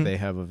Traffic. Mm-hmm. They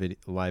have a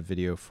live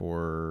video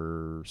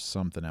for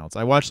something else.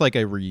 I watched like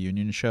a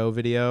reunion show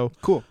video.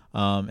 Cool.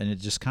 And it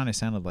just kind of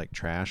sounded like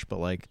trash, but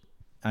like,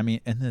 I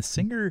mean, and the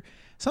singer,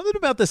 something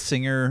about the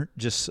singer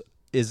just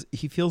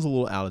he feels a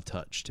little out of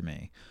touch to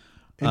me.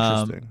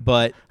 Interesting.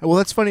 But well,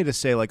 that's funny to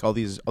say like all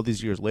these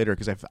years later,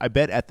 because I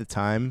bet at the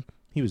time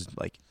he was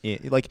like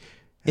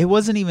it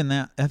wasn't even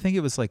that. I think it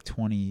was like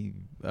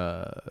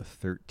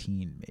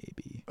 2013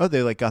 maybe. Oh,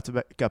 they like got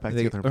back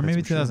together, or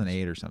maybe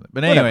 2008 or something.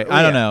 But anyway,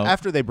 I don't know.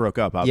 After they broke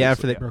up, obviously. Yeah,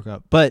 after they broke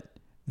up. But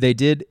they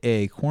did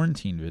a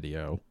quarantine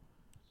video,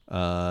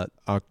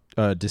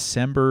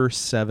 December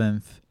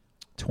 7th,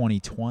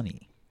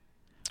 2020,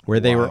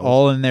 where they were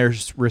all in their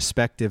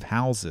respective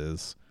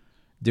houses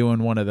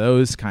doing one of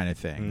those kind of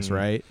things,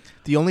 right?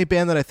 The only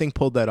band that I think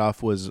pulled that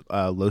off was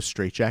Los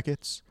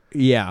Straitjackets.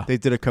 Yeah. They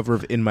did a cover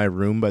of In My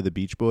Room by the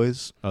Beach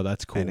Boys. Oh,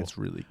 that's cool. And it's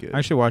really good. I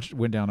actually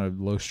went down a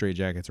Los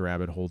Straitjackets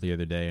rabbit hole the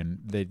other day, and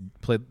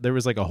there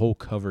was like a whole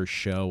cover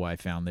show I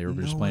found. They were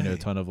just playing to a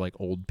ton of like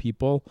old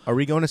people. Are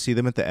we going to see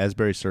them at the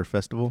Asbury Surf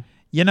Festival?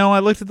 You know, I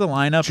looked at the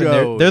lineup,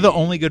 and they're the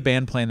only good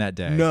band playing that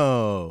day.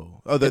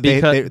 No. Oh,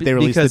 they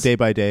released the Day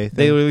by Day thing?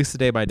 They released the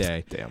Day by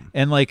Day. Damn.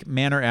 And like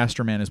Manor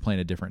Astroman is playing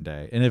a different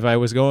day. And if I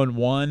was going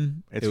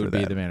one, it would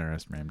be the Manor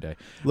Astroman day.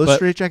 Los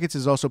Straitjackets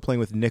is also playing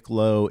with Nick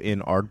Lowe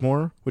in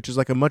Ardmore, which is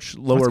like a much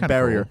lower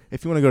barrier. Cool.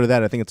 If you want to go to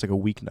that, I think it's like a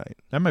weeknight.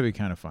 That might be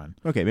kind of fun.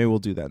 Okay, maybe we'll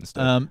do that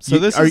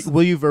instead.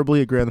 Will you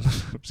verbally agree on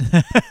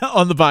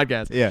on the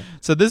podcast? Yeah.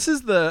 So this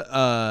is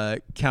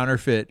the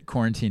counterfeit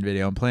quarantine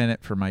video. I'm playing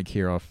it for Mike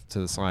here off to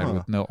the side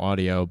with no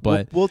audio.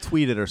 But we'll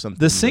tweet it or something.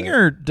 The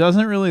singer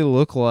doesn't really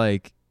look like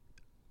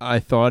I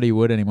thought he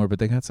would anymore, but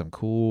they got some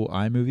cool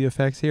iMovie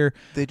effects here.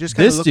 They just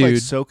kind of look like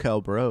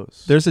SoCal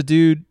bros. There's a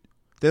dude.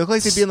 They look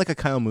like they'd be in like a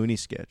Kyle Mooney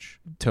sketch.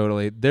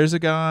 Totally. There's a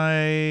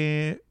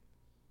guy.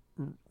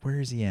 Where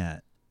is he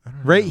at?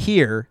 Right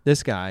here.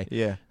 This guy.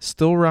 Yeah.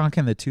 Still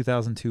rocking the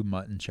 2002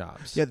 mutton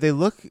chops. Yeah, they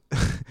look.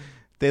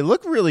 They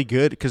look really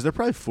good because they're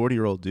probably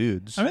 40-year-old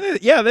dudes. I mean,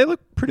 they look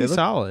pretty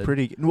solid.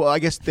 Well, I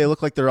guess they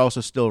look like they're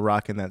also still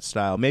rocking that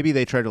style. Maybe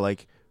they try to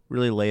like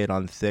really lay it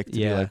on thick to be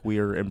Yeah. like we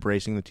are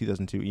embracing the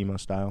 2002 emo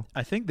style.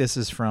 I think this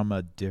is from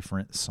a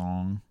different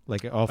song,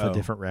 like off a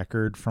different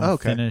record from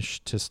Okay. Finish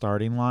to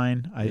Starting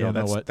Line. I don't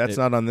know what. That's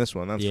not on this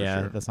one. That's for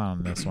sure. that's not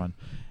on this one.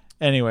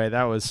 Anyway,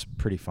 that was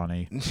pretty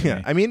funny.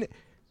 Yeah, I mean,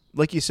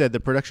 like you said, the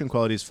production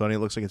quality is funny. It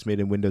looks like it's made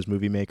in Windows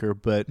Movie Maker,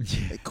 but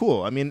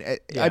cool. I mean,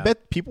 I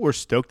bet people were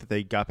stoked that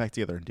they got back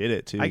together and did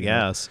it too. I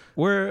guess.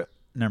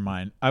 Never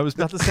mind. I was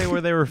about to say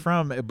where they were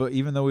from, but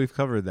even though we've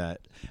covered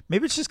that,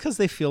 maybe it's just because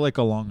they feel like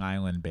a Long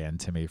Island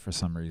band to me for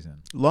some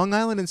reason. Long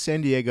Island and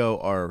San Diego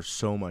are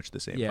so much the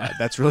same. Yeah. Vibe.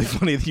 That's really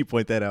funny that you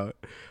point that out.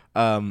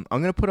 I'm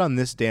gonna put on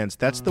This Dance.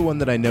 That's the one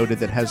that I noted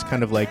that has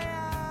kind of like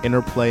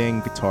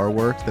interplaying guitar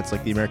work. That's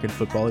like the American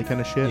football-y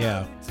kind of shit.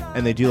 Yeah.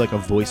 And they do like a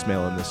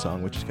voicemail in this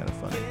song, which is kind of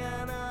funny.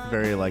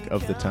 Very like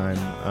of the time.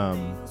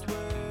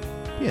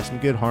 Yeah, some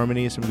good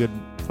harmony, some good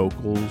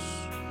vocals.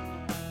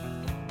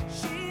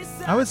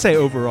 I would say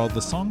overall, the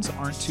songs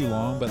aren't too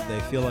long, but they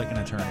feel like an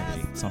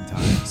eternity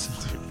sometimes.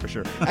 For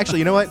sure. Actually,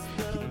 you know what?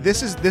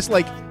 This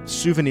like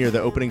Souvenir,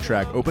 the opening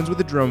track, opens with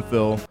a drum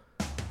fill.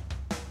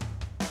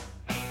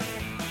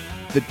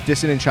 The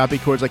dissonant choppy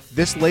chords, like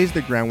this lays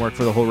the groundwork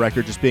for the whole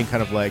record just being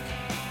kind of like,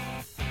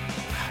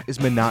 is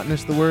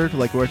monotonous the word?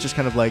 Like where it's just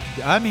kind of like,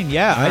 I mean,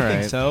 yeah, I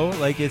think right. so.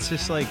 Like it's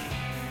just like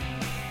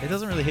it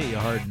doesn't really hit you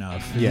hard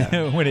enough.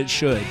 Yeah. When it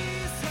should.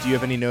 do you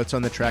have any notes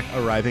on the track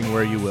Arriving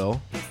Where You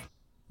Will?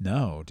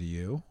 No, do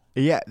you?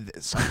 Yeah,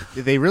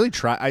 they really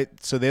try.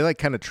 So they like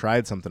kind of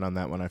tried something on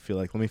that one. I feel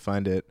like. Let me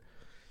find it.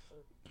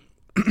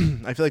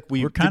 I feel like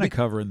we're kind of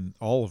covering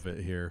all of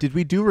it here. Did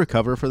we do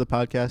Recover for the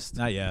podcast?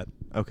 Not yet.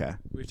 Okay.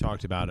 We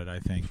talked about it, I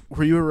think.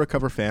 Were you a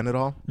Recover fan at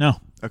all? No.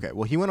 Okay.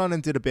 Well, he went on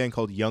and did a band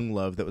called Young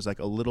Love that was like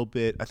a little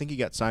bit. I think he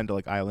got signed to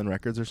like Island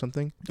Records or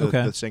something.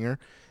 The singer,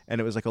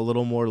 and it was like a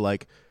little more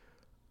like.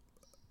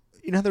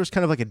 You know, there was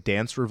kind of like a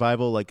dance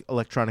revival, like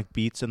electronic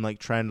beats and like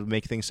trying to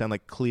make things sound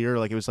like clear,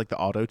 like it was like the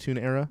auto-tune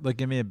era. Like,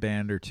 give me a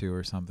band or two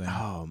or something.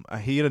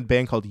 He had a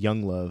band called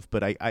Young Love,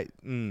 but I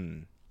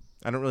don't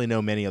really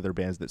know many other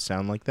bands that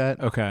sound like that.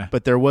 Okay.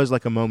 But there was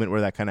like a moment where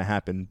that kind of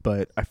happened,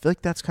 but I feel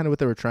like that's kind of what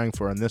they were trying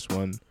for on this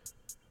one.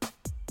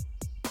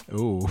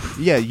 Ooh.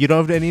 Yeah, you don't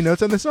have any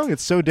notes on this song?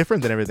 It's so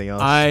different than everything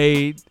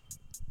else.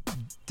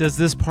 Does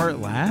this part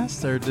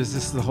last, or does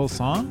this the whole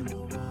song?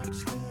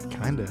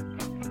 Kinda.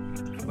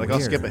 Like,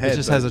 Weird. I'll skip ahead. It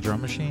just has a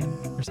drum machine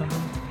or something?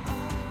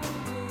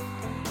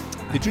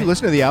 Did you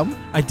listen to the album?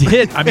 I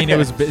did. I mean,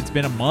 it's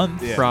been a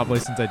month probably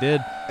since I did.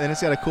 And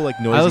it's got a cool like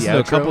noisy I listened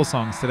outro. to a couple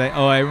songs today.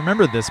 Oh, I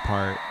remember this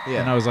part,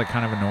 Yeah. and I was like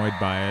kind of annoyed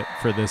by it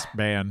for this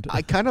band.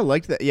 I kind of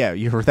liked that. Yeah,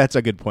 that's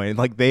a good point.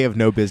 Like, they have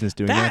no business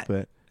doing that,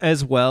 but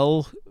as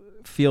well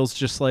feels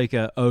just like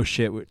oh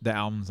shit, the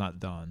album's not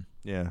done.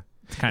 Yeah.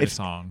 Kind of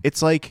song.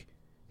 It's like,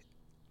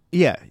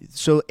 yeah.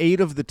 So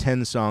 8 of the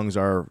 10 songs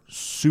are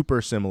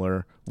super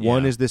similar.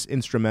 One is this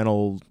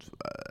instrumental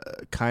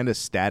kind of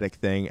static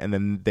thing, and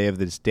then they have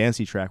this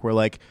dancey track where,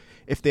 like,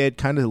 if they had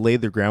kind of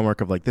laid the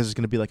groundwork of like this is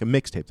going to be like a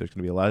mixtape, there's going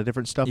to be a lot of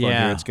different stuff on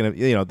here. It's going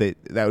to,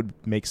 that would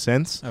make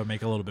sense. That would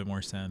make a little bit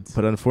more sense.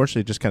 But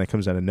unfortunately, it just kind of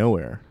comes out of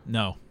nowhere.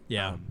 No.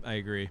 Yeah, I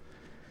agree.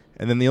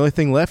 And then the only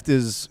thing left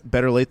is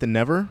Better Late Than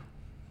Never,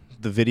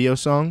 the video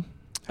song.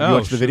 Have you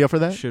watched the video for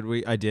that? Should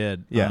we? I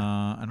did. Yeah.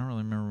 I don't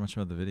really remember much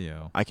about the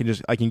video. I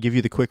can give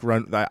you the quick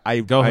run.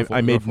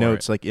 I made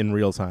notes like in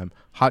real time.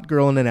 Hot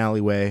girl in an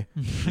alleyway,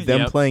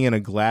 them playing in a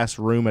glass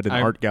room at an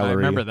art gallery. I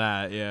remember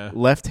that. Yeah.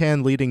 Left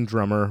hand leading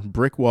drummer,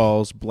 brick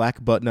walls,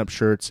 black button up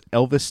shirts,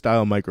 Elvis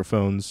style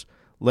microphones,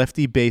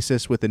 lefty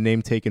bassist with a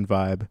name taken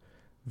vibe,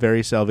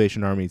 very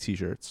Salvation Army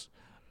t-shirts.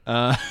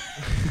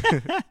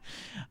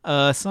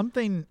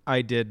 Something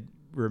I did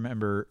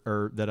remember,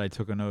 or that I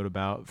took a note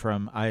about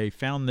I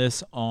found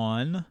this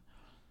on,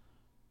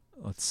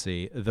 let's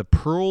see, the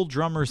Pearl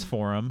Drummers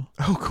Forum.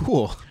 Oh,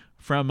 cool.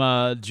 From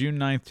June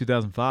 9th,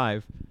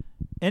 2005.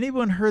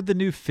 Anyone heard the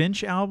new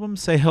Finch album,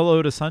 Say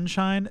Hello to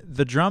Sunshine?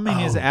 The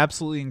drumming is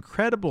absolutely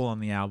incredible on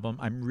the album.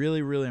 I'm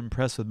really, really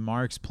impressed with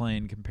Mark's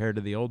playing compared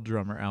to the old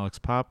drummer, Alex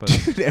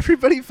Pappas.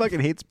 Everybody fucking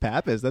hates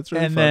Pappas. That's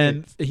really funny.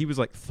 And then he was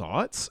like,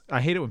 thoughts? I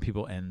hate it when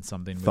people end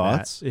something with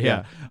thoughts? That.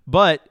 Yeah.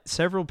 But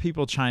several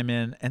people chime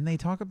in, and they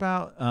talk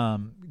about,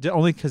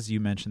 only because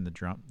you mentioned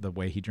the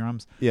way he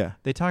drums. Yeah.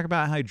 They talk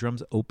about how he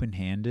drums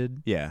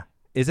open-handed. Yeah.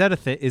 Is that a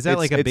thing? Is that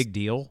like a big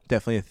deal?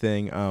 Definitely a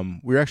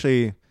thing. We're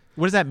actually...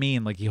 What does that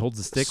mean? Like he holds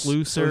the stick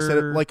looser? So instead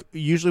of, like,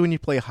 usually when you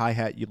play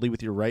hi-hat, you lead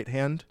with your right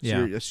hand.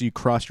 So, so you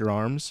cross your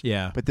arms.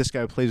 Yeah. But this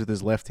guy plays with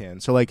his left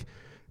hand. So, like,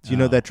 do you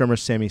know that drummer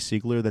Sammy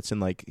Siegler that's in,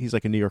 like, he's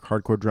like a New York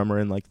hardcore drummer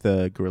in, like,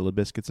 the Gorilla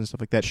Biscuits and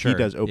stuff like that? Sure. He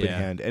does open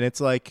hand. And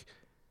it's like...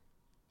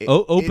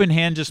 open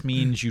hand just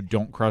means you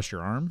don't cross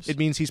your arms? It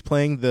means he's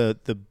playing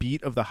the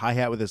beat of the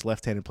hi-hat with his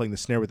left hand and playing the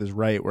snare with his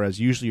right,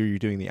 whereas usually you're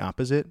doing the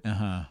opposite.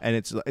 Uh-huh. And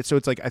it's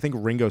like, I think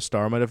Ringo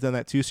Starr might have done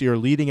that too. So you're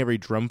leading every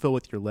drum fill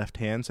with your left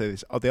hand. So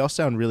they all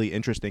sound really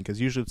interesting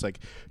because usually it's like,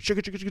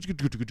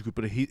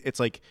 but it's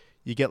like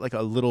you get like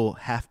a little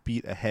half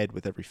beat ahead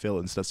with every fill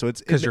and stuff. So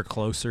it's because you're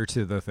closer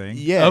to the thing.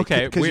 Yeah.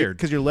 Okay. Weird.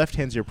 Because your left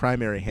hand's your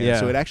primary hand.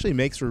 Yeah. So it actually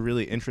makes for a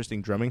really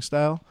interesting drumming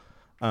style.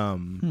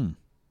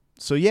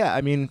 So yeah, I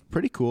mean,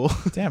 pretty cool.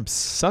 Damn,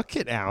 suck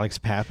it, Alex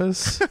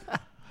Pappas.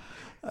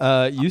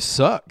 You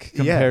suck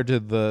compared to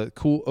the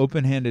cool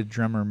open-handed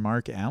drummer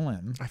Mark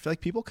Allen. I feel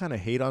like people kind of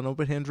hate on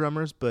open-hand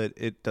drummers, but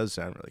it does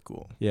sound really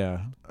cool.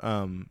 Yeah.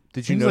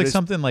 Did Seems you notice like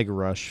something like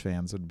Rush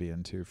fans would be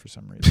into for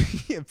some reason?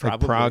 yeah,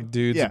 like prog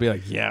dudes would be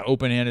like, yeah,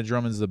 open-handed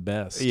drumming's the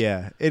best.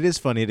 Yeah, it is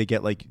funny to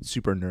get like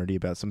super nerdy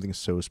about something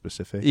so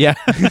specific. Yeah.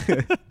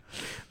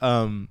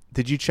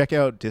 Did you check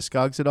out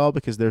Discogs at all?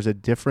 Because there's a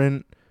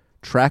different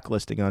track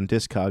listing on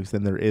Discogs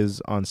than there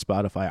is on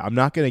Spotify. I'm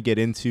not going to get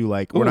into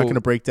like we're not going to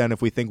break down if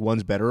we think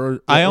one's better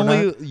or I or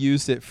only not.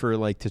 used it for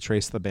like to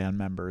trace the band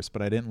members,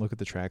 but I didn't look at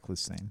the track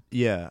listing.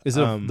 Yeah. Is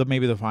it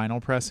maybe the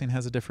vinyl pressing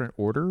has a different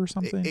order or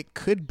something? It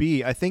could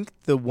be. I think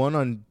the one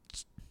on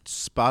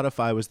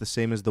Spotify was the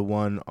same as the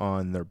one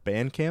on their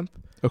Bandcamp.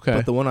 Okay.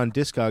 But the one on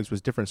Discogs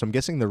was different. So I'm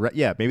guessing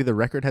maybe the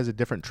record has a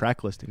different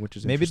track listing, which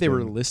is maybe they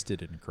interesting. were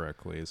listed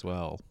incorrectly as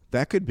well.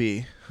 That could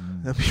be.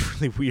 That'd be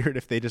really weird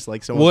if they just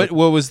like someone.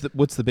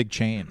 What's the big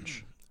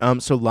change?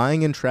 So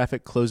Lying in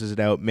Traffic closes it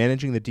out.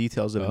 Managing the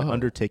Details of an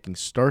Undertaking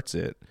starts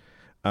it.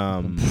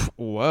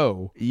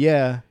 Whoa.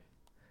 Yeah.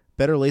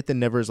 Better Late Than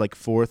Never is like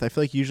fourth. I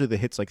feel like usually the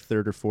hit's like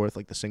third or fourth,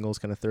 like the single's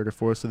kind of third or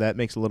fourth, so that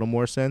makes a little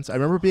more sense. I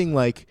remember being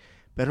like,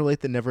 Better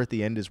Late Than Never at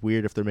the end is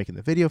weird if they're making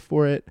the video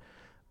for it.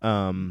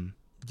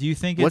 Do you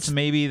think it's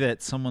maybe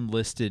that someone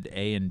listed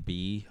A and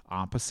B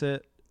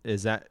opposite?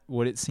 Is that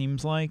what it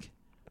seems like?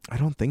 I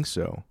don't think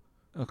so.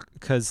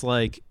 Because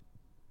like...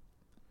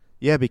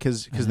 Yeah,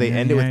 because they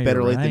end it with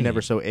Better Late Than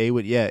Never, so A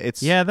would... Yeah,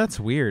 it's... Yeah, that's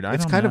weird.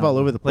 It's kind of all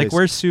over the place. Like,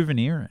 where's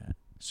Souvenir at?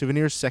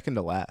 Souvenir's second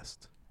to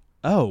last.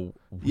 Oh,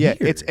 weird. Yeah,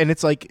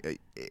 it's like...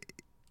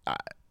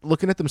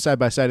 looking at them side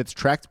by side, it's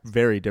tracked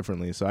very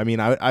differently. So, I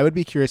mean, I would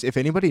be curious if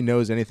anybody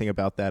knows anything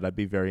about that. I'd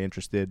be very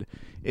interested.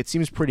 It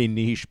seems pretty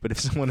niche, but if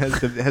someone has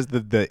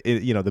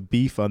the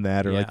beef on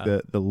that or like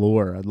the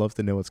lore, I'd love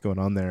to know what's going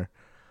on there.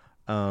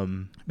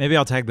 Maybe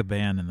I'll tag the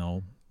band and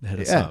they'll hit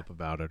us up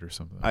about it or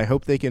something. I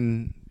hope they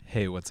can.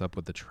 Hey, what's up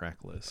with the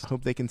track list? I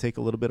hope they can take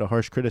a little bit of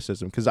harsh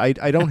criticism because I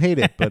don't hate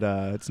it, but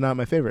it's not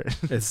my favorite.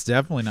 It's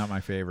definitely not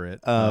my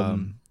favorite.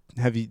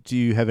 Do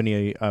you have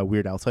any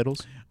Weird Al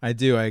titles? I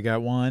do. I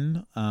got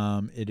one.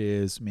 It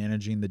is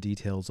Managing the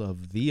Details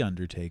of The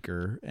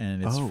Undertaker,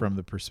 and it's from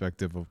the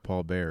perspective of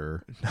Paul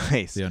Bearer,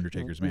 nice, The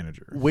Undertaker's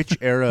manager. Which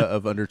era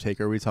of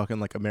Undertaker? Are we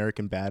talking like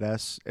American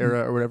Badass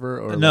era or whatever?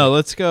 Or no,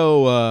 let's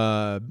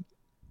go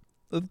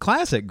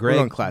classic.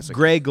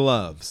 Gray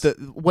gloves.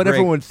 What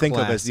everyone would think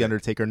of as The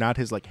Undertaker, not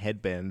his like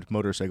headband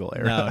motorcycle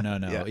era. No.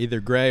 Yeah.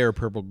 Either gray or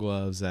purple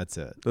gloves. That's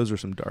it. Those were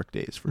some dark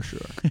days for sure.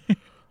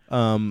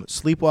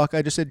 Sleepwalk.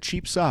 I just said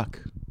cheap sock.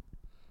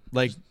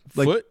 Like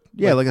foot?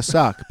 Yeah, like a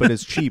sock, but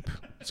it's cheap.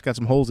 It's got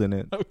some holes in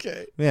it.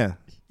 Okay. Yeah.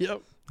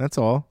 Yep. That's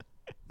all.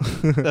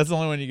 That's the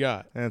only one you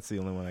got. That's the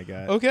only one I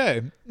got.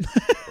 Okay.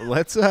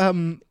 Let's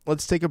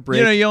take a break.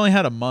 You know, you only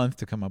had a month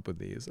to come up with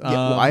these. Yeah,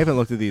 well, I haven't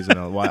looked at these in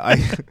a while.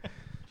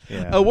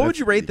 What would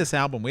you rate this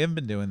album? We haven't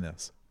been doing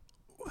this.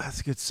 That's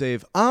a good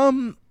save.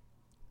 More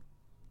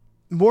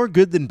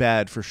good than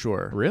bad for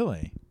sure.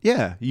 Really?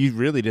 Yeah, you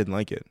really didn't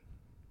like it.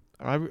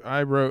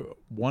 I wrote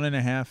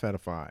 1.5 out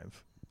of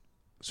 5.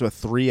 So a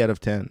 3 out of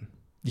 10.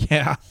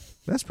 Yeah,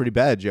 that's pretty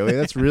bad, Joey.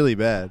 That's really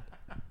bad.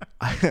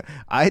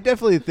 I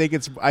definitely think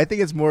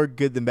it's more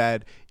good than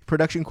bad.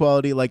 Production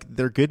quality, like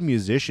they're good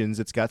musicians.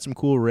 It's got some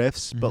cool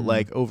riffs, but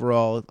like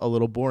overall a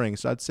little boring.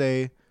 So I'd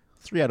say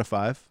 3 out of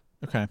 5.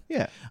 Okay.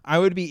 Yeah. I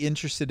would be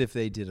interested if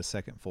they did a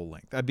second full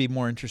length. I'd be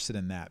more interested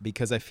in that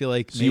because I feel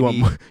like you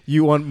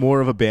want more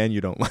of a band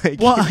you don't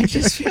like. Well, I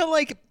just feel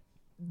like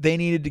they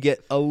needed to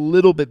get a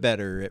little bit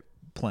better at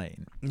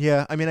playing.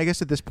 Yeah, I mean, I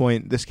guess at this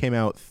point, this came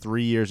out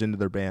 3 years into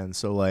their band,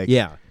 so like,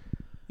 yeah,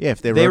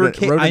 if they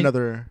wrote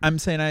another, I'm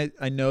saying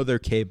I know they're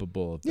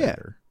capable of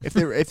better.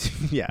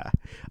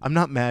 I'm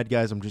not mad,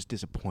 guys. I'm just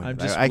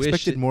disappointed. I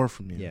expected more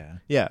from you.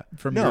 Yeah,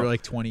 from your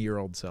like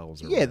 20-year-old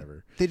selves or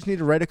whatever. They just need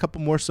to write a couple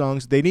more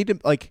songs. They need to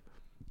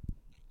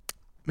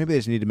maybe they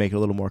just need to make it a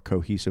little more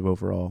cohesive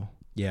overall.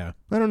 Yeah,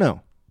 I don't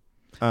know.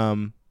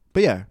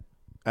 But yeah,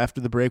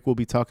 after the break, we'll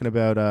be talking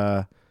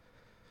about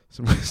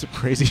some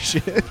crazy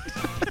shit.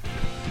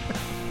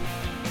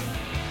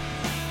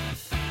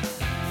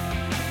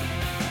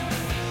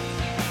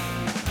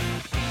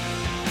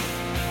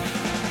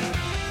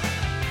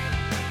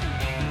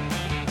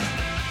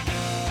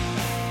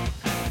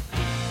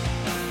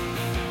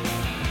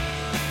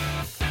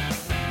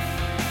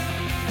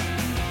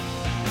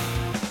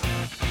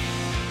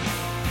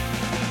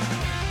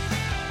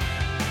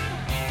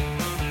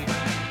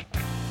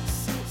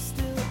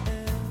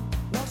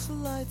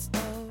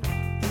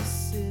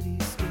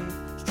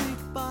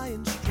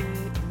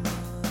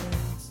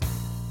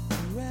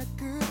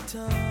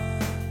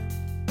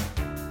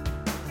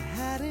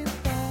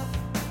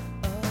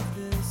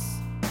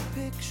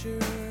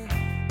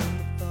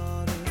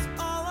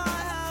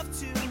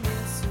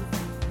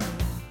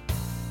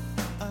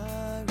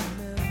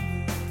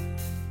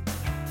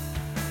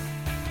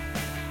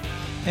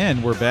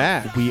 And we're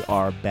back. We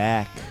are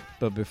back.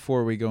 But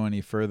before we go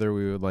any further,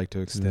 we would like to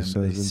extend a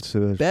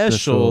special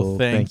special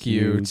thank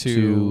you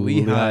to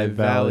Lehigh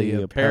Valley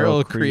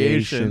Apparel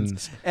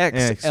Creations,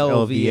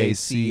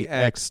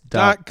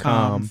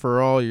 xlvacx.com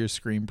for all your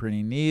screen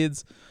printing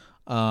needs.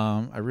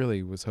 I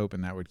really was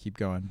hoping that would keep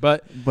going,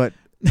 but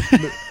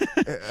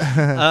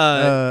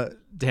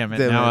damn it!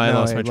 Now I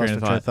lost my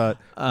train of thought.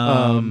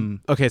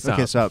 Okay,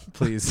 stop,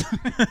 please.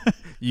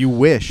 You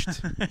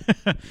wished.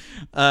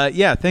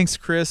 Yeah, thanks,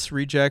 Chris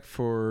Reject,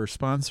 for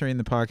sponsoring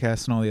the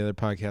podcast and all the other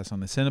podcasts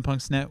on the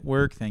Cinepunks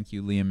Network. Thank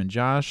you, Liam and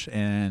Josh,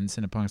 and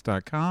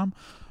Cinepunks.com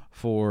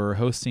for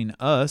hosting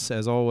us,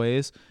 as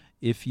always.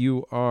 If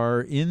you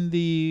are in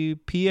the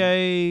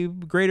PA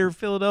Greater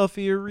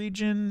Philadelphia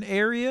region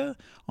area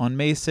on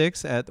May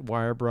 6th at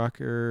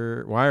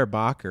Weyerbacher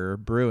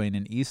Brewing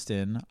in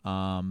Easton,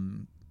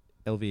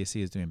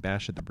 LVAC is doing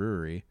Bash at the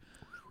Brewery.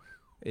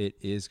 It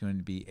is going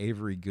to be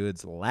Avery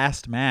Good's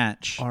last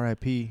match.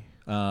 R.I.P.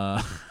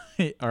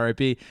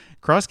 R.I.P.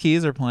 Cross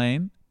Keys are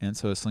playing, and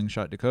so is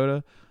Slingshot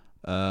Dakota.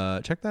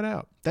 Check that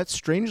out. That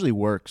strangely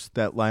works,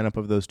 that lineup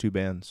of those two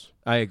bands.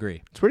 I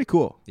agree. It's pretty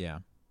cool. Yeah.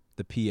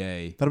 The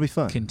PA that'll be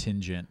fun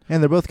contingent,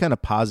 and they're both kind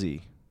of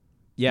posy.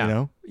 Yeah, you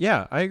know?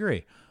 Yeah, I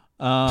agree.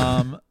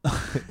 I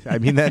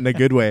mean that in a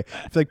good way.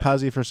 I feel like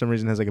posy for some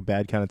reason has like a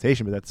bad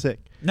connotation, but that's sick.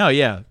 No,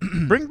 yeah,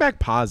 bring back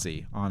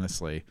posy.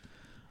 Honestly,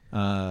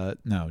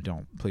 no,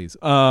 don't please.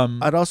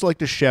 I'd also like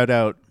to shout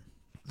out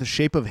the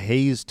Shape of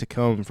Haze to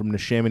come from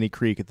Neshaminy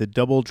Creek, the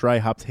double dry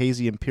hopped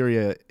hazy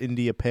Imperia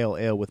India Pale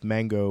Ale with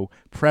mango,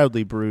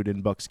 proudly brewed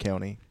in Bucks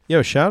County.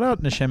 Yo, shout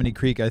out Neshaminy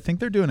Creek. I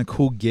think they're doing a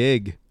cool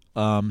gig.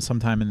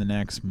 Sometime in the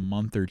next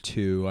month or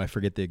two. I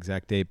forget the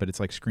exact date, but it's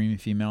like Screaming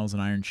Females and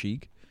Iron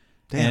Cheek.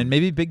 Damn. And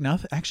maybe Big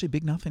Nothing. Actually,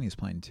 Big Nothing is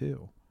playing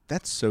too.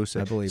 That's so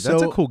sick. I believe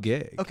that's a cool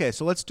gig. Okay,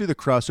 so let's do the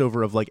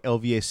crossover of like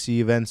LVAC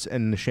events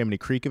and Neshaminy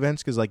Creek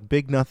events, because like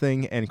Big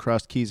Nothing and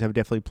Cross Keys have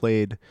definitely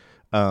played.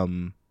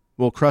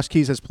 Cross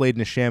Keys has played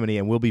Neshaminy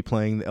and will be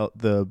playing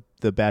the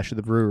Bash of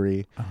the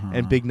Brewery,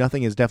 and Big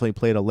Nothing has definitely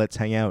played a Let's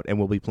Hang Out and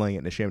will be playing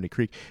at Neshaminy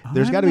Creek.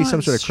 There's got to be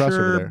some sort of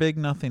crossover there. Big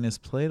Nothing has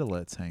played a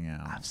Let's Hang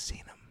Out. I've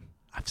seen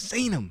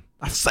them.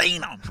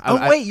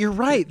 Oh, wait, you're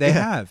right. They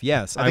have.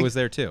 Yes, I was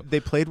there too. They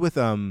played with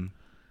that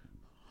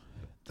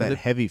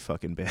heavy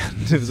fucking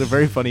band. It was a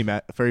very funny,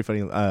 very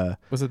funny.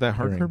 Was it that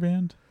hardcore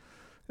band?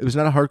 It was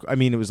not a hardcore. I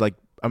mean, it was like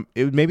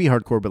it may be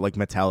hardcore, but like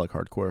metallic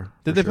hardcore.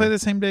 Did they play the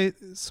same day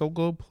Soul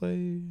Globe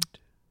played?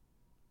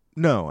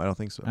 No, I don't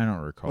think so. I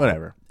don't recall.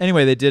 Whatever.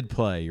 Anyway, they did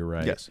play. You're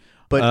right. Yes,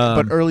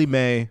 but early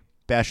May,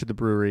 Bash at the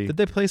Brewery. Did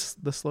they play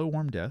the Slow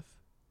Warm Death?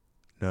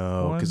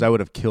 No, because I would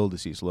have killed to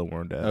see Slow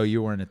Warm Death. Oh,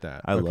 you weren't at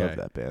that. I love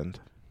that band.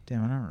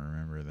 Damn, I don't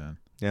remember then.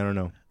 Yeah, I don't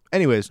know.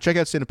 Anyways, check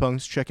out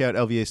Cinepunks, check out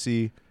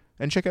LVAC,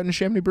 and check out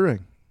Neshaminy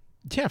Brewing.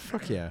 Yeah,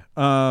 fuck yeah.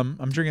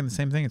 I'm drinking the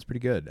same thing. It's pretty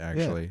good,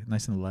 actually. Yeah.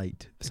 Nice and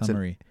light,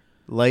 summery.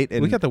 Light,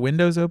 and we got the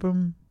windows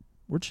open.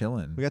 We're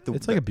chilling.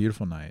 It's like a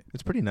beautiful night.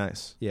 It's pretty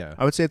nice. Yeah.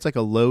 I would say it's like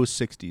a low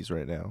 60s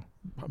right now.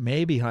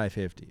 Maybe high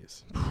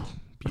 50s.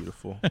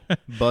 Beautiful.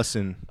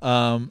 Bussin'.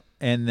 And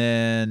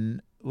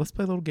then let's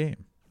play a little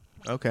game.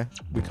 Okay.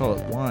 We call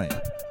it wine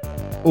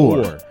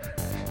or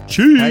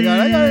cheese. I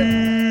got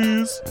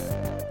it.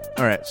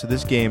 All right, so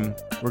this game,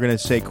 we're going to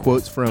say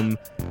quotes from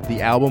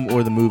the album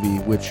or the movie,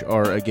 which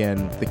are,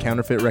 again, the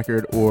counterfeit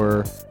record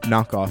or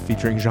knockoff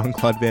featuring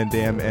Jean-Claude Van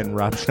Damme and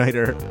Rob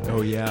Schneider.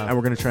 Oh, yeah. And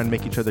we're going to try and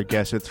make each other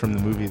guess it's from the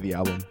movie or the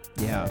album.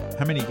 Yeah.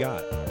 How many you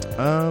got?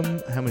 How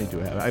many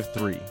do I have? I have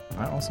 3.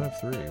 I also have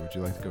 3. Would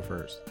you like to go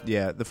first?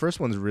 Yeah, the first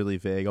one's really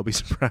vague. I'll be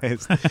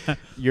surprised.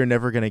 You're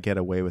never going to get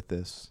away with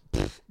this.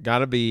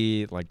 Gotta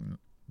be, like,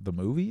 the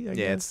movie, I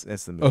guess? Yeah,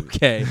 it's the movie.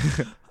 Okay.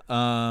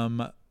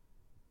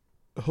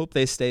 Hope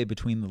They Stay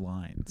Between the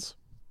Lines.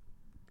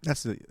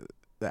 That's the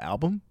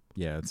album?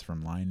 Yeah, it's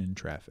from Line in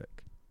Traffic.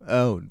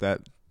 Oh, that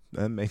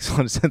makes a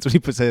lot of sense when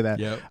you say that.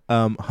 Yep.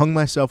 Hung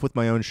Myself with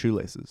My Own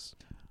Shoelaces.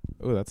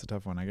 Oh, that's a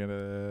tough one. I got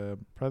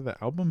probably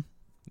the album.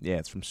 Yeah,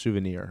 it's from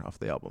Souvenir off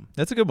the album.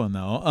 That's a good one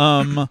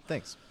though.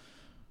 Thanks.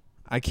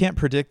 I Can't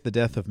Predict the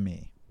Death of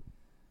Me.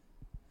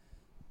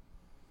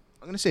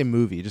 I'm gonna say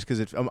movie, just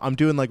because I'm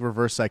doing like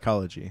reverse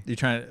psychology.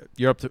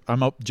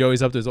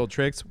 Joey's up to his old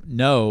tricks.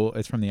 No,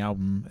 it's from the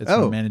album. It's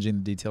from Managing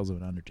the Details of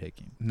an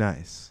Undertaking.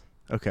 Nice.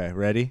 Okay,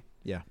 ready?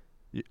 Yeah.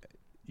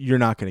 You're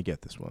not gonna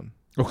get this one.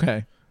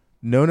 Okay.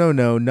 No,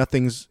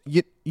 nothing's.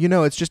 You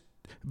know, it's just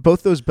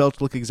both those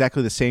belts look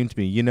exactly the same to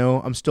me. You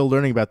know, I'm still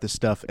learning about this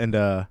stuff, and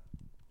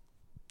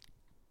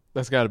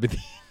that's got to be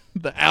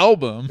the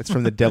album. It's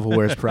from The Devil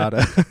Wears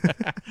Prada.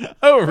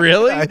 Oh,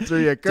 really? I threw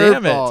you a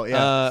curveball.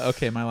 Yeah.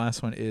 Okay, my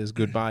last one is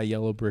Goodbye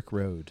Yellow Brick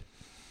Road.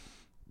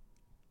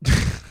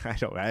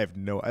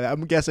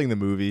 I'm guessing the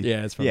movie.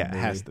 Yeah, it's from the movie.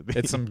 It has to be.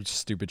 It's some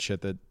stupid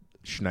shit that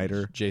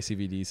Schneider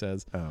JCVD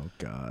says. Oh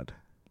God.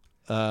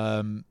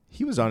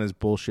 He was on his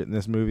bullshit in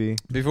this movie.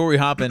 Before we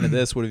hop into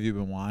this, what have you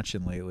been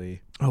watching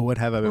lately? Oh, what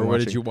have I been watching? Or what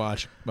did you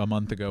watch a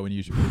month ago when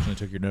you originally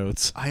took your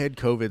notes? I had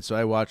COVID, so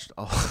I watched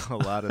a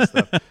lot of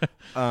stuff.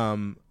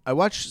 I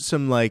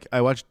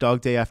watched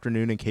Dog Day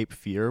Afternoon and Cape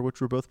Fear, which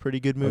were both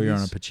pretty good movies. Oh, you're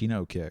on a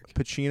Pacino kick.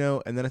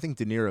 Pacino, and then I think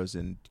De Niro's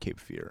in Cape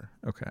Fear.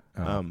 Okay.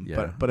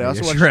 But I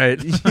also watched. Right.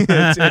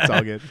 It's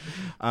all good.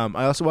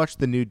 I also watched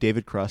the new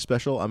David Cross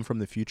special, I'm From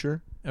the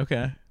Future.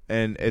 Okay.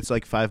 And it's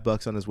like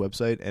 $5 on his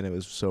website, and it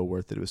was so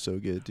worth it. It was so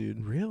good,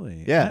 dude.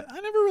 Really? Yeah. I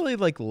never really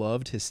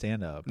loved his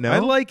stand up. No? I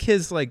like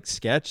his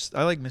sketch.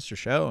 I like Mr.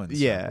 Show and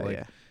stuff.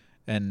 Yeah.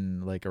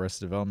 And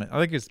Arrested Development. I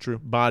like his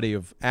body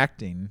of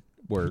acting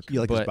work. You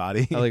like his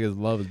body? I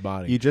love his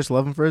body. You just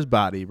love him for his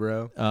body,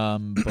 bro.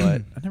 But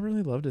I never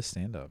really loved his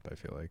stand up, I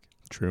feel like.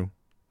 True.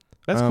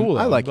 That's cool.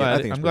 I like it.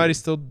 I'm glad he's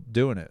still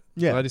doing it.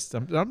 Yeah.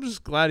 I'm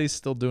just glad he's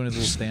still doing his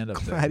little stand up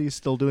thing. Glad he's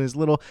still doing his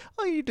little.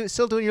 Oh,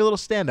 still doing your little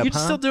stand up, You're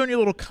still doing your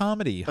little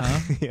comedy, huh?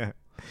 Yeah.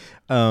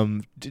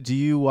 Do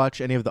you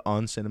watch any of the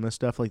On Cinema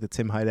stuff, like the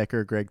Tim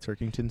Heidecker, Greg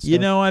Turkington stuff? You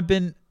know,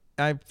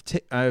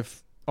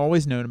 I've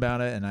always known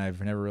about it, and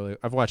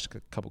I've watched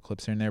a couple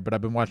clips here and there, but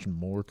I've been watching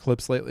more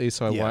clips lately.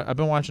 So I've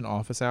been watching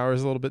Office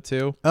Hours a little bit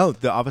too. Oh,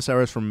 the Office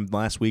Hours from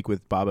last week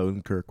with Bob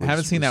Odenkirk. I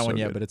haven't seen that one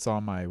yet, good. but it's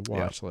on my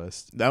watch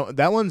list.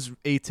 That one's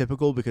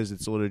atypical because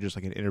it's literally just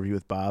like an interview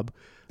with Bob.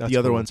 The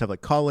other ones have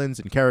like call-ins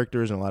and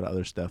characters and a lot of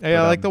other stuff.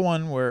 Yeah, I like the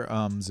one where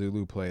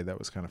Zulu played. That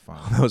was kind of fun.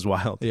 That was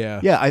wild. Yeah.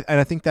 Yeah,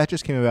 I think that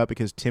just came about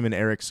because Tim and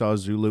Eric saw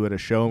Zulu at a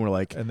show and were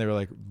like, and they were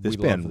like, this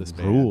band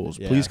rules.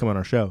 Yeah. Please come on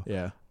our show.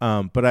 Yeah.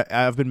 But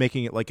I've been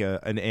making it like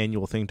an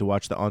annual thing to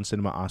watch the On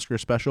Cinema Oscar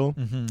special.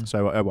 Mm-hmm.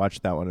 So I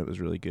watched that one. It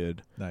was really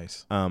good.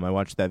 Nice. I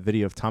watched that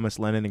video of Thomas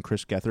Lennon and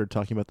Chris Gethard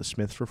talking about the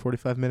Smiths for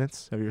 45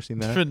 minutes. Have you ever seen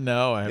that?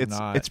 No, I have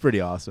not. It's pretty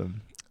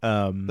awesome.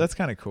 That's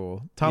kind of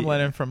cool. Tom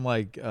Lennon from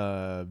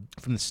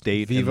from the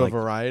State, Viva and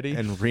Variety,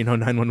 and Reno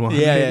 911.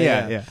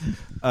 Yeah.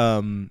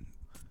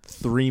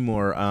 3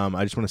 more.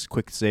 I just want to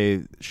quick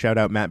say, shout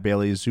out Matt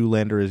Bailey.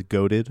 Zoolander is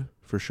goated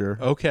for sure.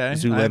 Okay,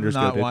 Zoolander's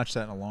I have not goated. watched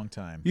that in a long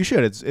time. You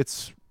should.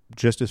 It's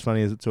just as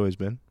funny as it's always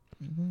been.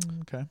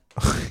 Okay.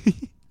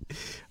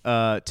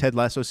 Ted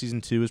Lasso season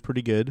 2 is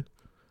pretty good.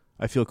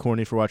 I feel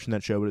corny for watching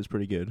that show, but it's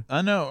pretty good.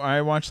 I know.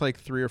 I watched like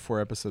 3 or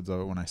 4 episodes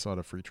of it when I saw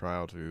the free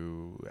trial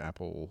to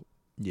Apple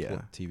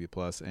TV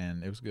Plus,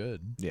 and it was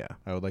good. Yeah.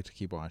 I would like to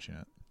keep watching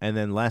it. And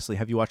then lastly,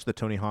 have you watched the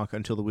Tony Hawk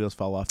Until the Wheels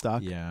Fall Off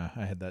doc? Yeah,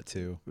 I had that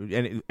too.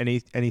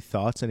 Any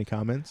thoughts, any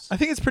comments? I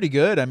think it's pretty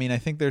good. I mean, I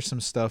think there's some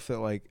stuff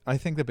that I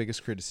think the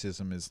biggest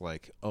criticism is I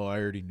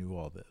already knew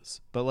all this.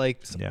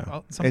 But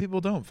some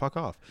people don't. Fuck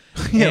off.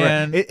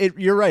 Yeah, right.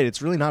 You're right.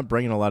 It's really not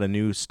bringing a lot of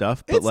new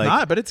stuff. But it's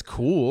not, but it's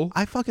cool.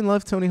 I fucking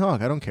love Tony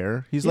Hawk. I don't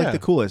care. He's like the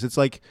coolest. It's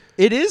like,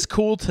 it is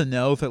cool to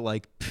know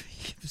that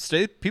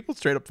people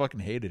straight up fucking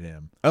hated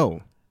him.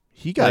 Oh.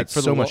 He got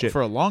so much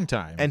for a long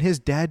time, and his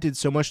dad did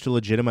so much to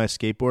legitimize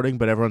skateboarding,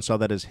 but everyone saw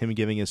that as him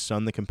giving his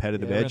son the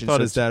competitive edge. I thought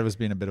his dad was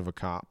being a bit of a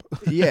cop.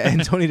 Yeah,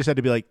 and Tony just had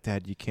to be like,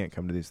 "Dad, you can't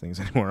come to these things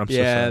anymore." I'm so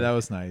sorry. That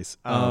was nice.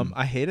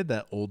 I hated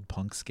that old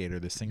punk skater,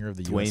 the singer of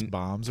the US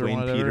Bombs or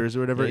whatever. Peters or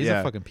whatever. He's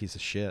a fucking piece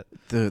of shit.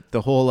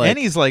 The whole and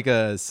he's like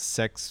a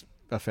sex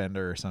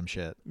offender or some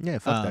shit. Yeah,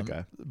 fuck that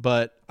guy.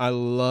 But I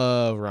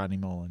love Rodney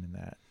Mullen in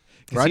that.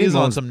 He's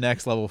on some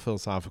next level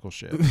philosophical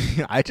shit.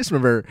 I just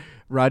remember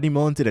Rodney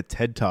Mullen did a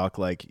TED Talk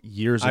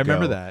years ago. I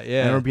remember that. Yeah,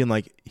 I remember being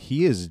like,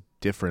 he is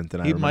different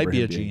than I remember. He might be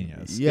him a being.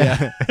 genius.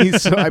 Yeah,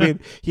 he's so. I mean,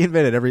 he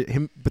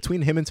invented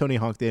between him and Tony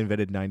Hawk, they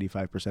invented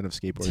 95% of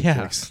skateboarding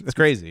tricks. It's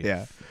crazy.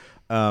 Yeah.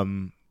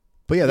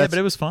 But yeah, but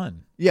it was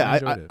fun.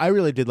 Yeah, I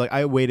really did.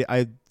 I waited.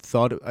 I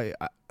thought I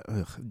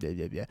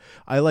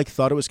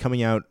thought it was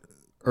coming out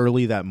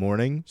early that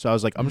morning, so I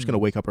was like, I'm just gonna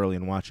wake up early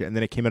and watch it, and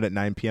then it came out at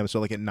 9 p.m.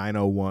 So at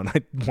 9:01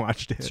 I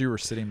watched it. So you were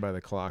sitting by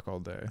the clock all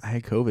day. I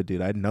had COVID,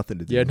 dude. I had nothing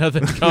to do. Yeah,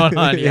 nothing going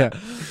on. Yeah.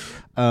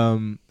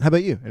 How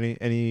about you?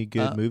 Any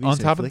good movies on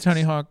top of the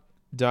Tony Hawk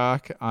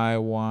doc? I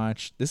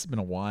watched. This has been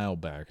a while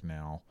back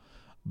now,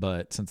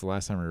 but since the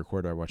last time we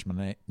recorded, I watched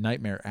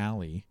Nightmare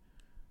Alley,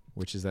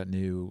 which is that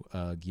new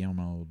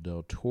Guillermo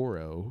del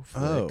Toro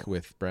flick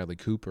with Bradley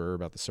Cooper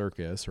about the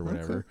circus or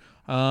whatever. Okay.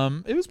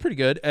 It was pretty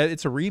good.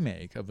 It's a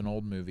remake of an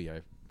old movie,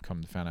 I've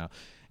come to find out.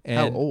 And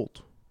how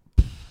old?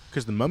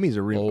 Because The Mummy's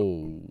a remake.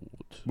 Old.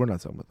 We're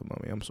not talking about The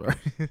Mummy. I'm sorry.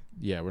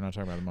 Yeah, we're not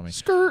talking about The Mummy.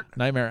 Skirt.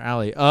 Nightmare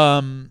Alley.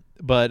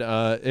 But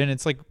and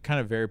it's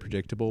kind of very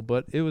predictable,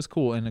 but it was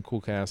cool and a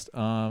cool cast.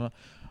 On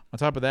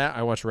top of that,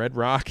 I watched Red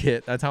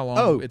Rocket. That's how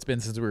long it's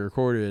been since we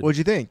recorded. What'd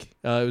you think?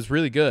 It was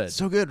really good.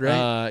 So good,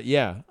 right?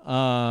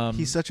 Yeah.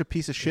 He's such a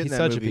piece of shit in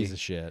that movie. He's movie. such a piece of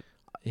shit.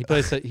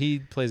 He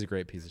plays a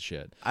great piece of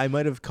shit. I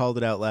might have called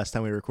it out last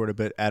time we recorded,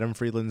 but Adam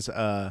Friedland's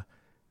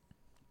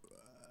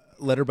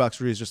Letterboxd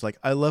review is just like,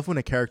 I love when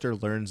a character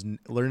learns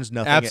nothing,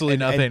 absolutely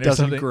nothing, and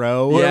doesn't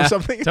grow or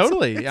something.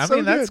 Totally. I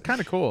mean, that's good. kind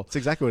of cool. It's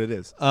exactly what it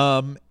is.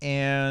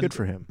 And good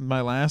for him.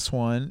 My last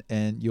one,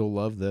 and you'll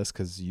love this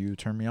because you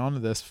turned me on to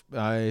this.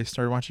 I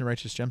started watching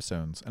Righteous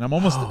Gemstones, and I'm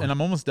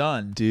almost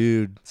done,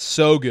 dude.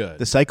 So good.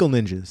 The Cycle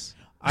Ninjas.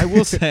 I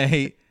will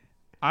say,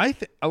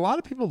 A lot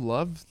of people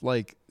love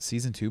like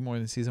season 2 more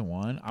than season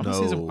 1. I'm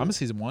a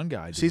season 1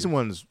 guy. Dude. Season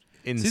 1's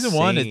insane. Season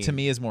 1 to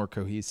me is more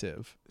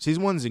cohesive.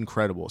 Season 1's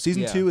incredible.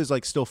 Season 2 is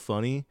like still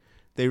funny.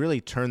 They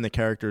really turn the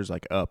characters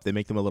like up. They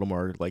make them a little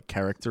more like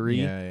character-y.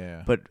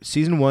 Yeah. But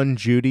season 1,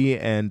 Judy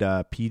and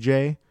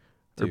PJ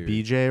or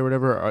BJ or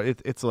whatever,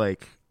 it's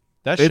like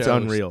it's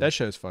unreal. That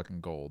show's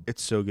fucking gold.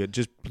 It's so good.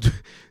 Just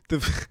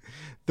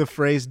the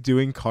phrase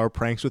 "doing car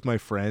pranks with my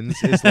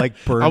friends" is like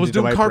burned. I was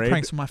into doing my car brain.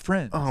 pranks with my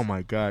friends. Oh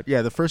my god!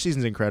 Yeah, the first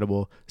season's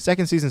incredible.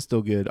 Second season's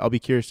still good. I'll be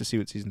curious to see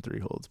what season 3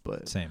 holds.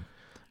 But same.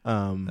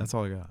 That's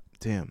all I got.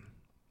 Damn.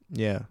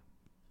 Yeah.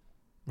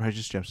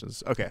 Righteous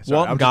Gemstones. Okay. Sorry,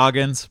 Walton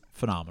Goggins,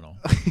 phenomenal.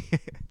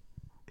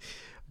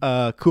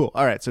 Cool.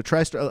 All right. So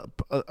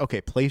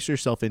okay. Place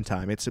yourself in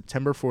time. It's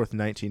September 4th,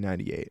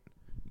 1998.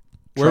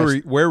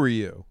 Where were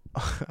you?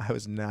 I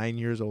was 9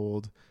 years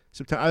old.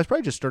 I was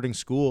probably just starting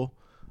school.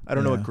 I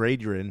don't know what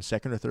grade you're in.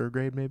 Second or third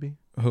grade, maybe.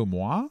 Who,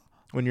 moi?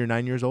 When you're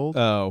 9 years old.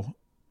 Oh,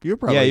 you're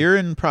probably. Yeah, you're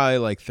in probably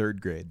like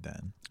third grade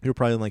then. You're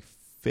probably in like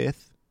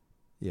fifth.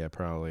 Yeah,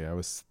 probably. I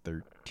was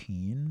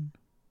 13.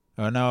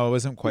 Oh no, I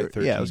wasn't quite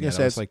 13. Yeah, I was gonna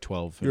say I was like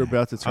 12. You were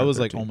about to. I was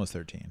 13. like almost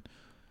 13.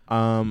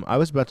 I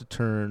was about to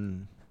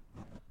turn.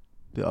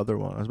 The other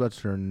one. I was about to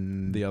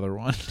turn the other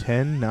one.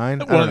 10, 9.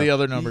 One of the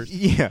other numbers.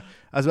 Yeah.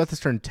 I was about to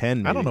turn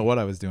 10. Maybe. I don't know what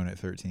I was doing at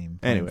 13.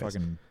 Anyway.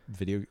 Fucking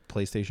video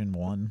PlayStation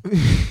 1.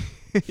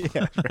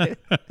 Yeah, right.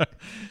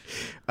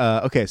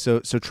 Okay, so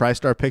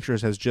TriStar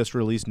Pictures has just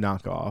released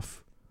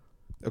Knockoff.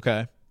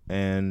 Okay.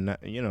 And, now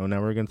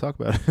we're going to talk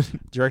about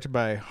it. Directed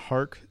by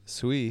Hark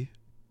Sui.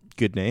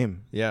 Good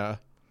name. Yeah.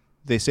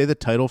 They say the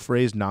title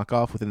phrase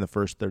 "knockoff" within the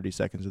first 30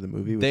 seconds of the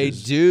movie. They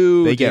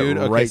do, they dude. Get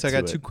okay, right so I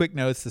got to two quick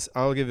notes.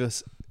 I'll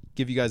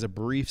give you guys a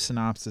brief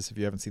synopsis if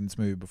you haven't seen this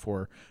movie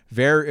before.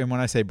 And when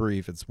I say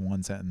brief, it's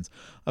one sentence.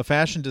 A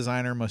fashion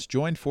designer must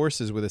join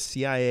forces with a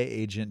CIA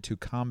agent to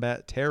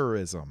combat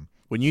terrorism.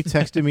 When you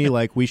texted me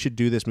like we should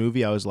do this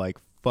movie, I was like,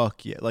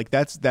 "Fuck yeah!" Like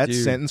that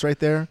sentence right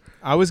there.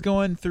 I was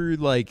going through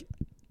like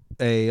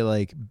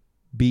a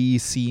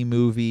B/C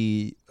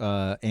movie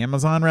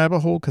Amazon rabbit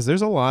hole because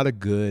there's a lot of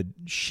good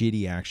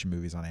shitty action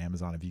movies on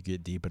Amazon if you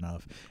get deep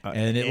enough,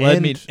 and it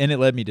led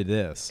me to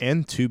this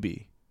and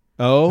Tubi.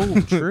 Oh,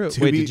 true.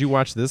 Wait, did you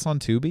watch this on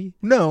Tubi?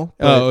 No.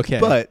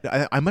 Okay. But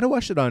I might have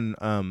watched it on.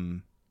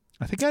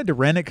 I think I had to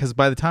rent it because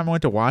by the time I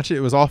went to watch it,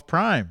 it was off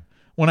Prime.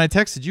 When I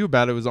texted you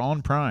about it, it was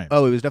on Prime.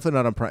 Oh, it was definitely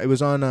not on Prime. It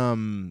was on.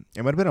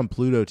 It might have been on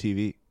Pluto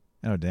TV.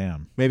 Oh,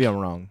 damn. Maybe I'm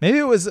wrong. Maybe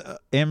it was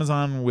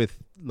Amazon with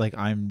like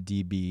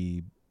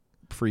IMDb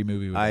free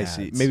movie with ads.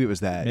 see. Maybe it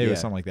was that. Maybe it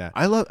was something like that.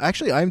 I love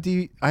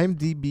IMDb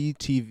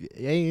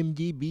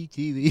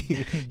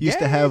TV used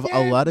to have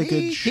a lot of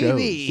good shows.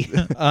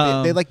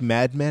 They like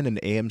Mad Men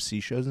and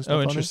AMC shows and stuff.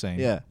 Oh, interesting.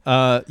 Yeah.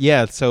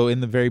 Yeah. So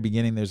in the very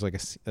beginning, there's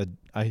like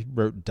I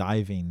wrote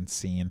diving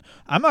scene.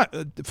 I'm not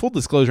full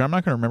disclosure. I'm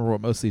not going to remember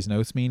what most of these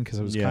notes mean because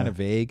it was kind of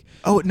vague.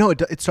 Oh no!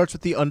 It starts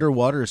with the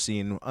underwater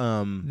scene.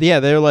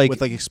 Yeah, they're like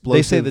with like explosive.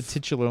 They say the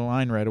titular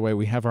line right away.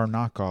 We have our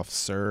knockoff,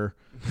 sir.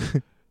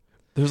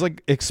 There's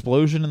like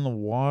explosion in the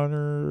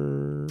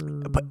water,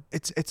 but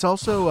it's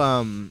also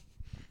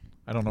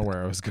I don't know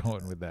where I was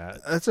going with that.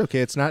 That's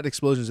okay. It's not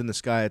explosions in the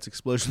sky. It's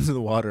explosions in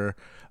the water.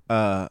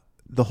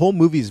 The whole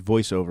movie's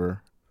voiceover,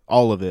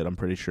 all of it. I'm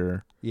pretty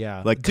sure.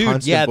 Yeah, like dude.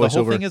 Constant Yeah, the voiceover.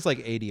 whole thing is like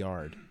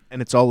ADR'd,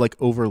 and it's all like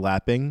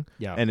overlapping.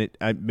 Yeah, and it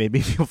made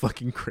me feel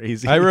fucking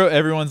crazy. I wrote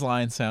everyone's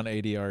lines sound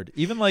ADR'd,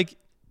 even like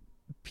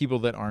people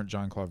that aren't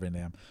Jean-Claude Van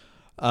Damme.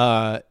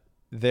 I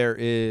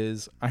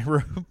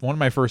wrote one of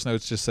my first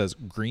notes just says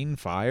green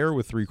fire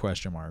with 3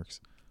 question marks.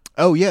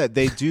 Oh yeah,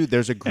 they do.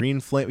 There's a green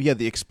flame. Yeah,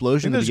 the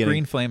explosion. There's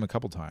green flame a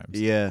couple times.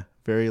 Yeah,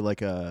 very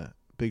like a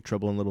Big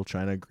Trouble in Little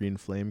China green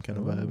flame kind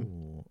of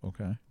vibe.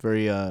 Okay.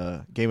 Very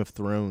Game of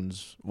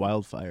Thrones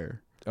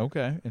wildfire.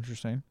 Okay,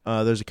 interesting.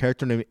 There's a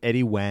character named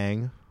Eddie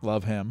Wang.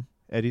 Love him.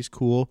 Eddie's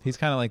cool. He's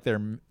kind of like a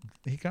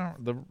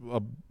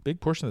big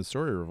portion of the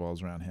story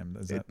revolves around him.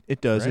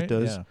 It does. Right? It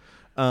does.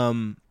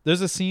 Yeah. There's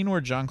a scene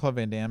where Jean-Claude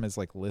Van Damme is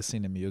like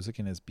listening to music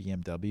in his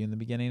BMW in the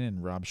beginning,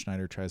 and Rob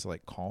Schneider tries to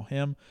like call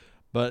him,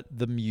 but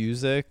the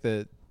music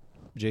that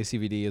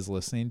JCVD is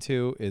listening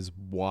to is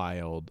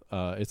wild.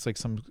 It's like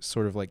some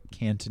sort of like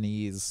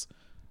Cantonese,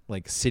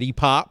 like city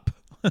pop.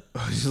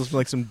 It's just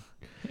like some.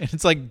 And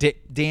it's like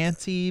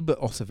dancey, but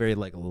also very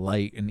like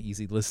light and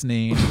easy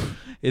listening.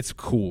 It's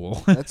cool.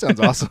 That sounds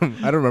awesome.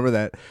 I don't remember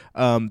that.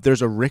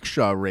 There's a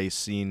rickshaw race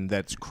scene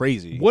that's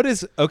crazy. What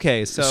is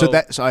okay? Sorry,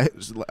 I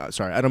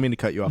don't mean to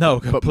cut you off. No,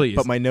 please.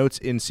 But my notes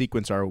in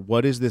sequence are: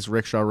 what is this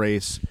rickshaw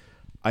race?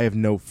 I have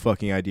no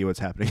fucking idea what's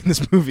happening in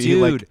this movie,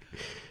 dude.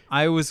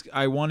 I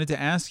wanted to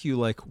ask you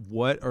like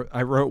what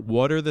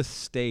are the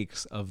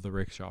stakes of the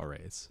rickshaw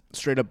race?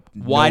 Straight up,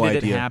 why no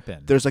did idea. it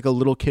happen? There's like a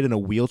little kid in a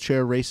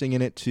wheelchair racing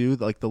in it too,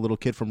 like the little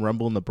kid from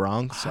Rumble in the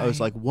Bronx. I was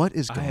like, what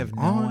is going on? I have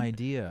no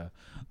idea.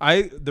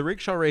 The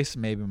rickshaw race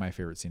may be my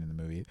favorite scene in the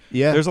movie.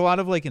 Yeah. There's a lot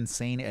of like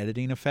insane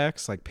editing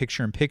effects, like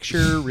picture in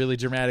picture, really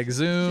dramatic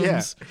zooms.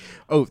 Yeah.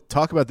 Oh,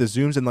 talk about the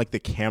zooms and like the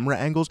camera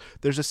angles.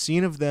 There's a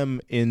scene of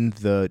them in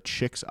the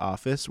chick's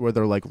office where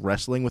they're like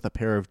wrestling with a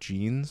pair of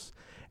jeans.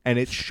 And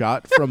it's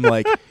shot from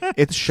like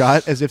it's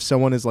shot as if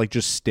someone is like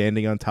just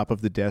standing on top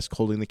of the desk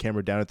holding the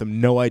camera down at them.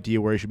 No idea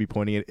where he should be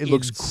pointing it. It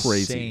looks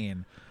crazy.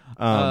 Insane.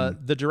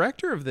 The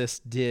director of this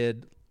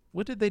did.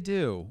 What did they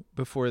do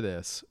before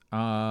this?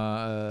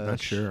 Not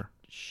sure.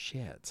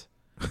 Shit.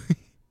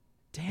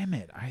 Damn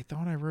it. I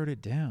thought I wrote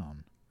it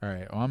down. All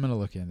right. Well, I'm going to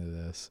look into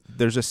this.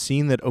 There's a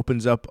scene that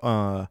opens up.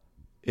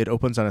 It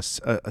opens on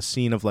a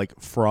scene of like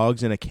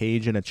frogs in a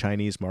cage in a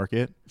Chinese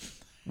market,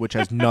 which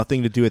has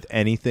nothing to do with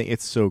anything.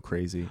 It's so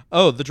crazy.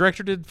 Oh, the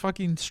director did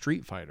fucking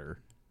Street Fighter.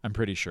 I'm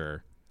pretty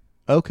sure.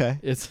 Okay.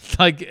 It's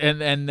like, and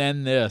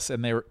then this,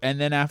 and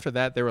then after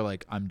that, they were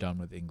like, I'm done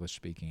with English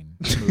speaking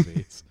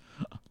movies.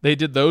 They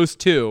did those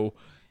two.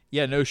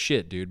 Yeah, no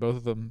shit, dude. Both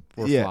of them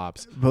were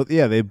flops.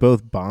 They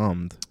both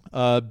bombed.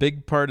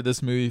 Big part of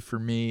this movie for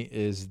me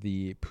is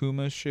the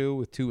Puma shoe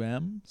with 2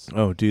 M's.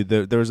 Oh, dude,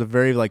 there was a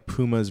very like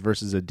Pumas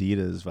versus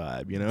Adidas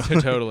vibe, you know?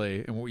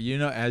 Totally.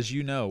 And as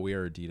you know, we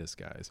are Adidas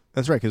guys.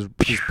 That's right, because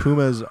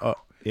Pumas,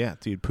 yeah,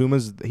 dude,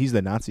 Pumas, he's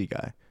the Nazi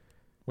guy.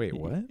 Wait,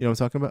 what? You know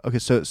what I'm talking about? Okay,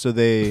 so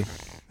they,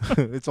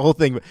 it's a whole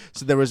thing.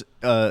 So there was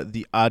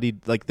the Adi,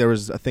 like there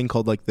was a thing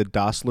called like the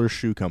Dassler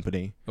Shoe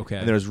Company. Okay.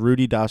 And there was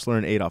Rudy Dassler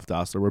and Adolf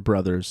Dassler, were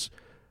brothers.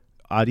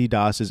 Adi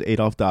Das is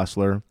Adolf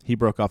Dassler. He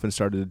broke off and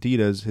started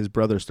Adidas. His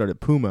brother started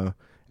Puma,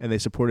 and they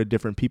supported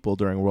different people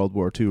during World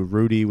War II.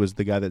 Rudy was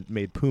the guy that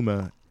made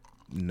Puma.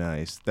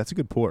 Nice. That's a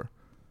good pour.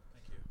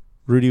 Thank you.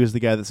 Rudy was the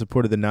guy that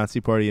supported the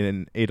Nazi party,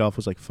 and Adolf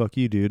was like, fuck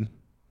you, dude.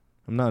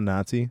 I'm not a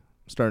Nazi.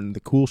 Starting the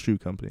cool shoe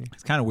company.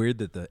 It's kind of weird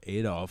that the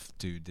Adolf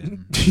dude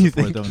didn't Do you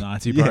support the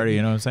Nazi party.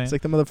 You know what I'm saying? It's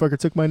like the motherfucker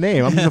took my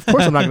name. Of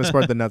course I'm not going to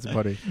support the Nazi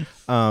party.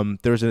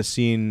 There was a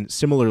scene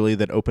similarly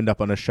that opened up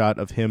on a shot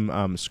of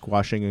him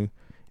squashing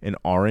an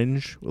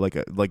orange,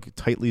 like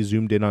tightly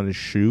zoomed in on his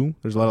shoe.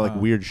 There's a lot of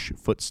like weird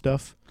foot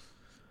stuff.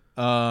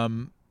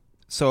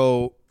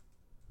 So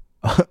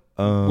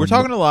we're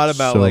talking a lot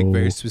about like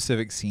very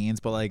specific scenes,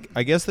 but like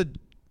I guess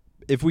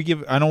if we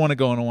give, I don't want to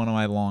go into one of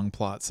my long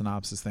plot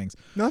synopsis things.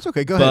 No, that's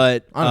okay. Go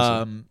ahead.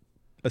 But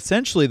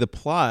essentially, the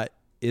plot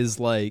is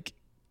like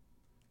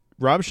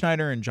Rob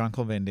Schneider and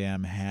Jean-Claude Van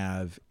Damme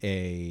have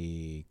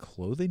a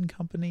clothing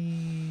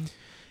company.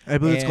 I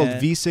believe it's called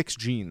V6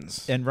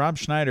 Jeans. And Rob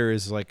Schneider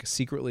is like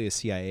secretly a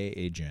CIA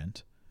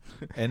agent.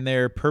 And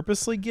they're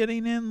purposely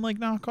getting in like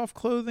knockoff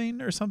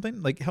clothing or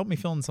something. Like, help me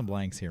fill in some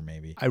blanks here,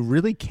 maybe. I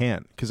really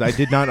can't because I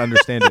did not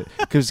understand it.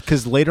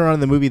 Because later on in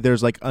the movie,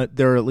 there's like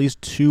there are at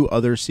least 2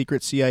 other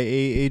secret CIA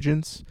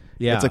agents.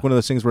 Yeah, it's like one of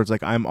those things where it's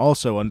like I'm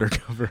also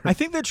undercover. I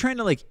think they're trying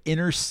to like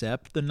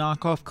intercept the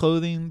knockoff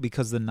clothing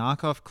because the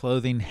knockoff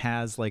clothing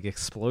has like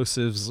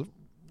explosives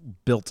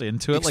built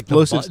into it,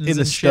 explosives like in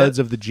the studs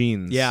of the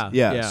jeans.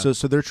 Yeah.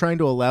 So they're trying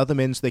to allow them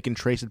in so they can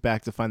trace it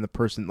back to find the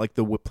person, like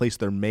the place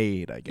they're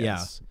made. I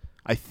guess. Yeah.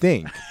 I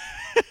think.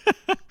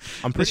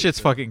 This shit's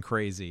fucking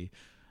crazy.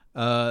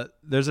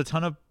 There's a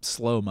ton of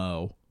slow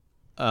mo.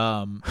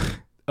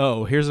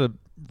 Here's a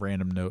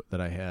random note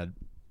that I had.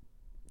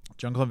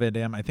 Jean-Claude Van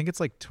Damme, I think it's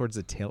like towards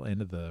the tail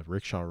end of the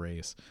rickshaw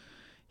race.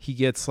 He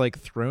gets like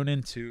thrown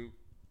into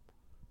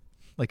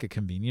like a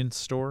convenience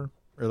store,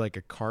 or like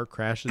a car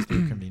crashes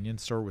through a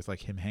convenience store with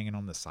like him hanging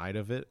on the side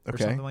of it or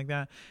something like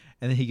that.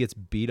 And then he gets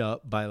beat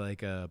up by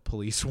like a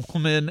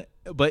policewoman.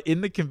 But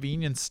in the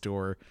convenience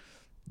store,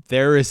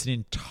 there is an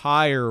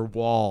entire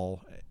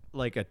wall,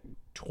 like a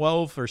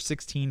 12 or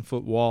 16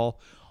 foot wall,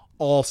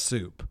 all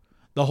soup.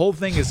 The whole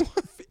thing is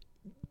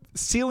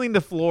ceiling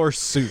to floor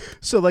soup.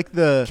 So like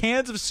the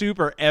cans of soup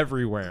are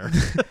everywhere.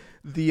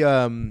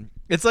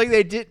 It's like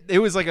it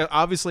was like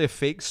obviously a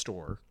fake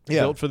store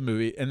built for the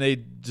movie, and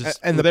they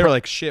just they were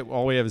like, shit,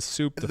 all we have is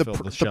soup to fill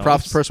the shelves. The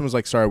props person was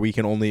like, sorry, we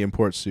can only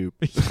import soup.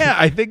 Yeah,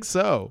 I think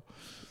so.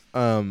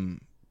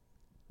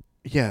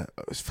 Yeah,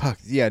 fuck.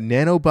 Yeah,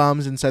 nano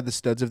bombs inside the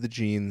studs of the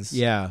jeans.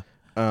 Yeah.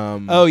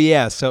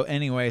 So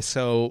anyway,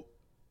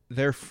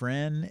 their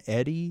friend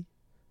Eddie,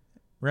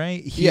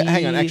 right?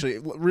 Hang on. Actually,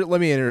 let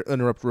me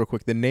interrupt real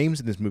quick. The names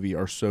in this movie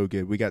are so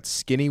good. We got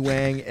Skinny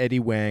Wang, Eddie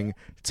Wang,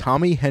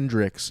 Tommy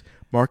Hendricks,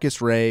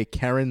 Marcus Ray,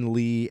 Karen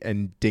Lee,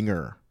 and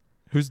Dinger.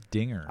 Who's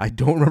Dinger? I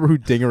don't remember who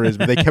Dinger is,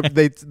 but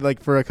they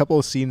like for a couple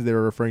of scenes they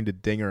were referring to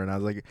Dinger, and I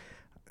was like,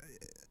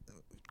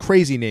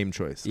 crazy name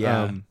choice.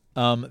 Yeah.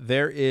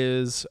 There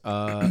is.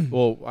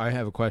 Well, I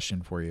have a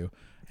question for you.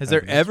 Has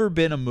there ever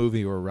been a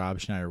movie where Rob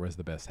Schneider was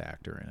the best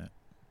actor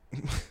in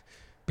it?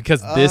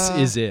 Because this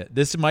is it.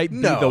 This might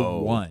be the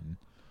one.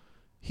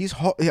 He's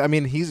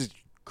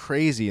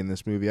crazy in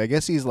this movie. I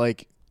guess he's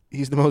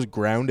the most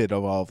grounded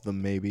of all of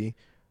them. Maybe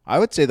I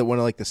would say that one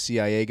of like the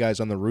CIA guys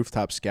on the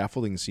rooftop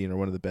scaffolding scene are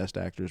one of the best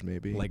actors.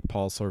 Maybe like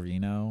Paul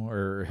Sorvino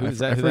or who is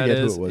that? I forget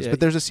who it was. Yeah. But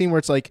there's a scene where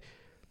it's like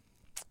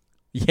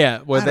Yeah,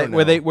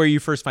 where you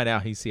first find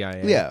out he's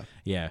CIA.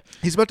 Yeah.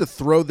 He's about to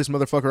throw this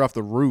motherfucker off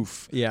the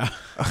roof. Yeah.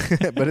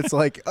 But it's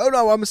like, oh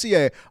no, I'm a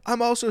CIA.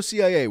 I'm also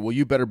CIA. Well,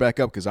 you better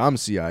back up because I'm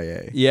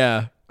CIA.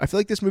 Yeah. I feel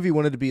like this movie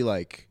wanted to be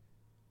like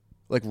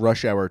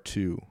Rush Hour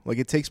 2. Like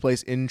it takes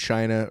place in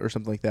China or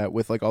something like that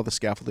with like all the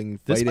scaffolding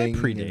this fighting.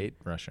 This might predate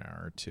Rush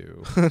Hour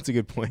 2. That's a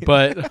good point.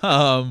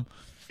 But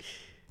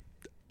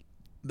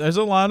there's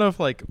a lot of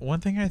like one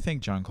thing I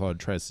think Jean-Claude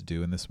tries to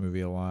do in this movie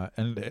a lot,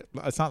 and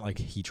it's not like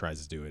he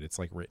tries to do it, it's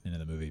like written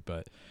into the movie,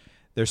 but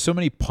there's so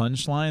many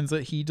punchlines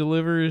that he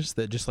delivers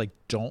that just like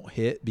don't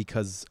hit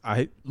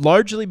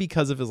largely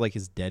because of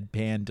his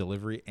deadpan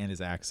delivery and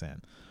his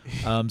accent.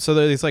 So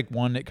there's like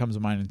one that comes to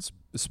mind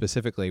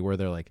specifically where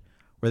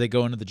they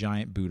go into the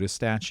giant Buddha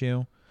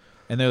statue.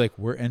 And they're like,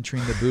 we're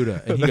entering the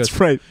Buddha. And he That's goes,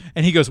 right.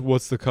 And he goes,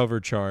 what's the cover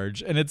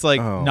charge? And it's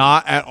like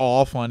not at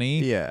all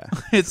funny. Yeah.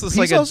 It's just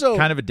like also,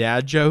 kind of a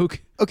dad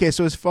joke. Okay,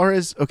 so as far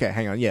as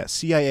hang on. Yeah,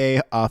 CIA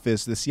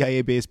office, the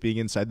CIA base being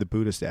inside the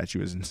Buddha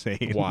statue is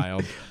insane.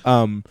 Wild.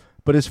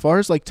 But as far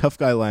as like tough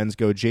guy lines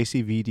go,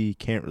 JCVD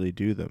can't really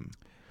do them.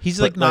 He's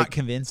like not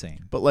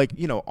convincing. But like,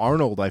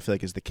 Arnold I feel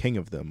like is the king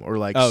of them, or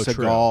like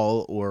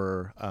Seagal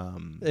or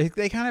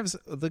they kind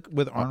of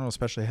with Arnold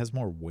especially has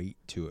more weight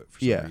to it for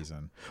some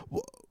reason.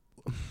 Well,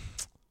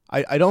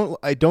 I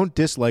don't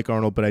dislike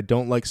Arnold, but I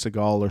don't like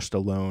Seagal or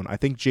Stallone. I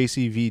think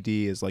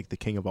JCVD is like the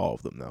king of all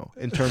of them, though.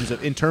 In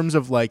terms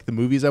of like the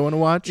movies I want to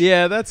watch.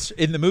 Yeah, that's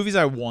in the movies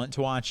I want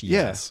to watch.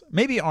 Yes,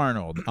 maybe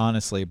Arnold,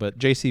 honestly, but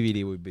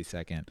JCVD would be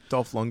second.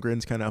 Dolph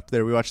Lundgren's kind of up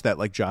there. We watched that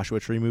like Joshua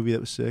Tree movie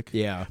that was sick.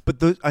 Yeah,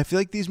 but I feel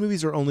like these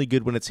movies are only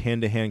good when it's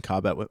hand to hand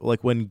combat.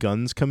 Like when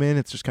guns come in,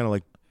 it's just kind of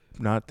like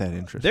not that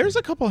interesting. There's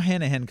a couple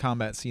hand-to-hand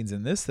combat scenes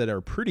in this that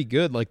are pretty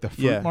good. Like the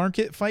fruit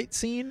market fight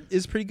scene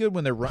is pretty good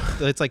when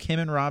it's like him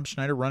and Rob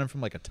Schneider running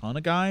from like a ton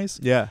of guys.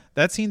 Yeah.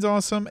 That scene's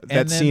awesome.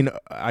 That scene,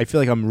 I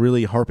feel like I'm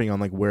really harping on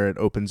like where it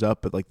opens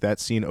up, but like that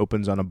scene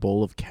opens on a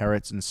bowl of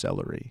carrots and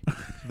celery.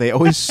 They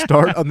always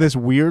start on this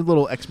weird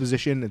little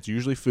exposition. It's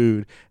usually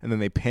food, and then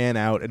they pan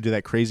out and do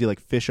that crazy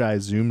like fisheye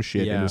zoom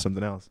shit into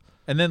something else.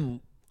 And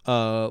then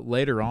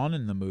later on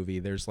in the movie,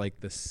 there's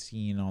like the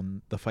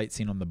fight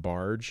scene on the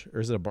barge,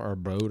 or is it a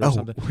boat or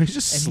something? He's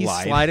just he's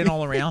sliding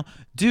all around.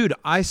 Dude,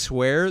 I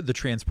swear the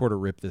Transporter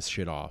ripped this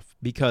shit off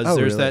because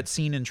there's that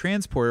scene in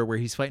Transporter where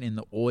he's fighting in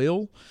the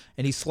oil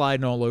and he's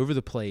sliding all over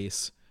the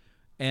place.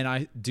 And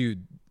I've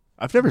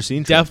never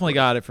seen Transporter. Definitely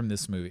got it from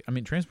this movie. I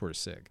mean, Transporter's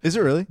sick. Is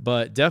it really?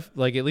 But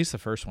like at least the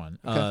first one,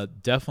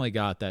 definitely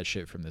got that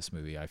shit from this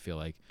movie. I feel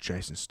like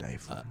Jason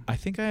Statham. I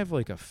think I have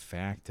like a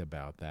fact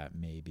about that,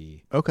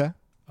 maybe. Okay.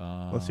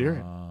 Let's hear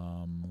it.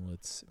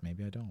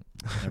 Maybe I don't.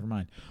 Never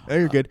mind. Oh,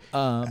 you're good.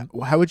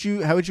 How would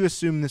you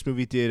assume this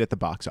movie did at the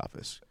box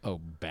office? Oh,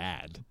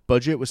 bad.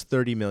 Budget was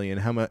 $30 million.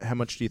 How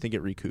much do you think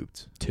it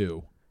recouped?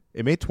 2.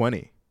 It made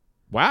 20.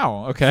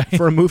 Wow. Okay.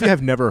 For a movie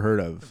I've never heard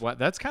of. What?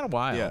 That's kind of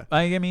wild. Yeah.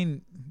 I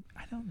mean,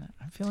 I don't know.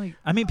 I feel like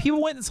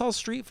people went and saw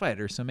Street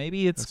Fighter, so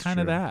maybe it's kind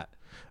of that.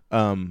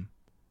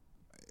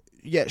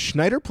 Yeah,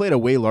 Schneider played a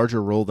way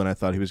larger role than I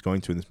thought he was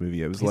going to in this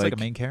movie. It was He's like a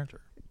main character.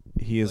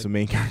 He is a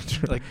main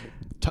character. Like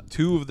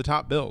 2 of the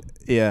top billed.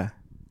 Yeah.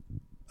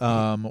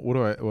 What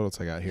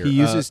else I got here? He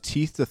used his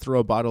teeth to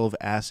throw a bottle of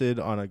acid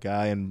on a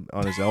guy and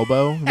on his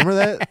elbow. Remember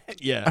that?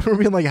 Yeah. I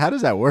remember being like, how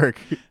does that work?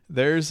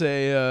 There's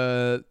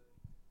I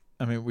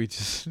mean, we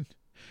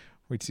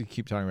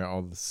keep talking about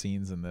all the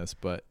scenes in this,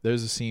 but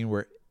there's a scene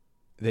where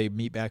they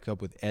meet back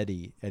up with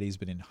Eddie. Eddie's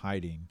been in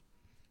hiding.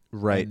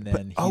 Right. And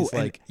then he's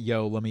like,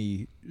 yo, let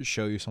me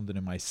show you something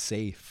in my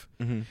safe.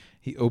 Mm-hmm.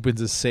 He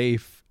opens a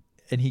safe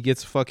and he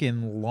gets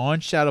fucking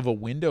launched out of a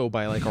window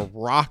by like a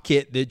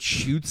rocket that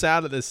shoots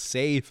out of the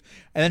safe,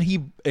 and then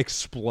he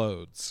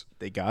explodes.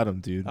 They got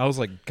him, dude. I was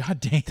like, God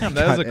damn,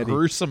 that was a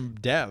gruesome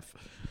death.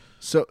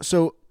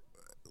 So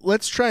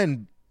let's try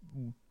and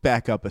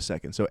back up a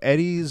second. So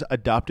Eddie's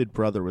adopted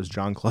brother was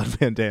Jean-Claude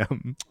Van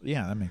Damme.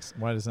 Yeah,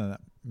 why doesn't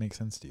that make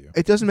sense to you?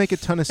 It doesn't make a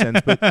ton of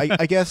sense, but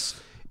I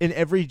guess in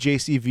every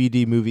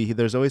JCVD movie,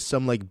 there's always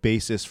some like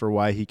basis for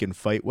why he can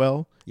fight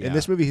well. Yeah. In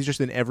this movie, he's just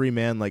an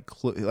everyman, like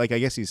I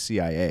guess he's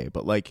CIA,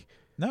 but like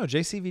no,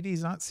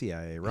 JCVD's not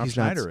CIA. Rob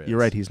Schneider is. You're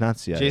right, he's not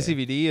CIA.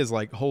 JCVD is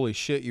like, holy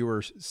shit, you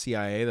were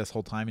CIA this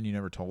whole time and you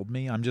never told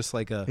me. I'm just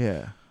like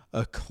a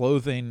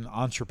clothing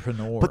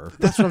entrepreneur. But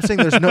that's what I'm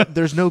saying.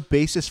 There's no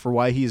basis for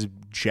why he's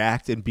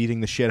jacked and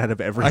beating the shit out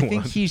of everyone. I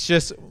think he's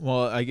just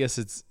I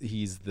guess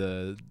he's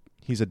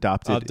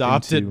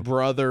adopted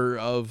brother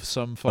of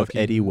some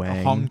fucking Eddie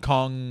Wang, Hong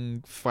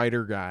Kong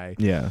fighter guy.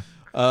 Yeah.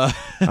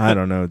 I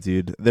don't know,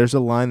 dude. There's a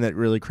line that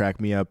really cracked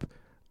me up.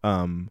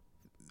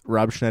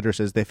 Rob Schneider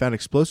says, they found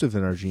explosives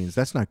in our jeans.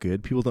 That's not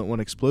good. People don't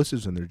want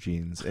explosives in their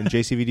jeans. And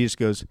JCVD just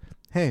goes,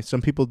 hey,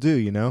 some people do,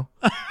 you know?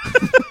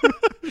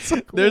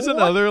 Like, there's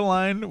another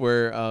line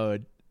where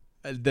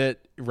that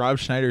Rob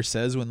Schneider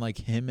says when like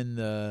him and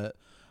the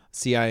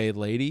CIA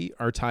lady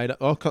are tied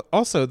up.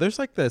 Also, there's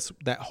like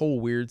that whole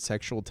weird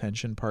sexual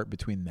tension part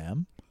between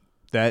them.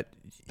 That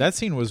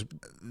scene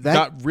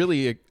got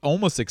really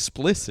almost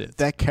explicit.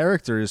 That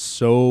character is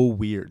so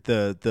weird.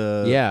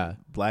 The Yeah.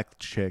 black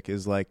chick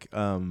is like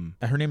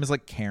her name is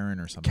like Karen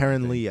or something.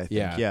 Karen Lee, I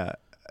think.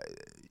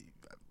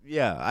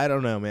 Yeah, I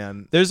don't know,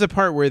 man. There's a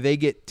part where they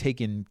get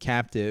taken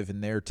captive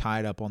and they're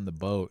tied up on the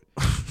boat.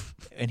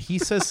 And he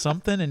says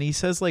something, and he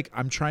says, like,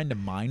 I'm trying to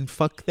mind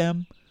fuck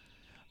them.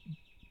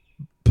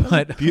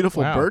 But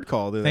beautiful bird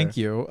call there. Thank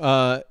you.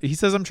 He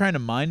says I'm trying to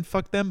mind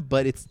fuck them,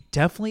 but it's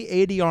definitely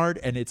Adiyard,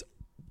 and it's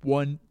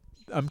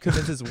I'm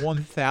convinced it's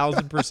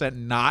 1,000%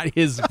 not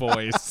his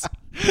voice.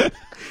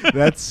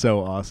 That's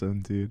so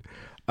awesome, dude.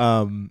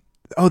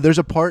 There's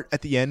a part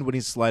at the end when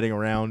he's sliding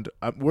around.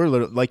 We're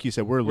like you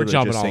said, we're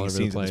literally just saying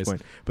scenes at this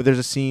point. But there's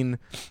a scene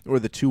where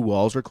the two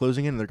walls are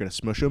closing in and they're going to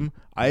smush him.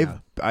 I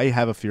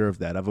have a fear of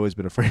that. I've always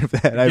been afraid of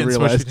that. I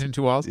realized smushed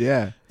into walls.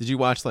 Yeah. Did you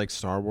watch like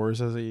Star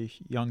Wars as a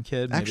young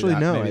kid? Actually,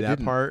 no. Maybe I that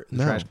didn't. part,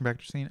 the trash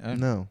compactor scene.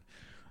 No.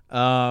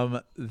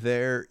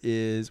 There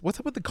is what's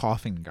up with the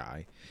coughing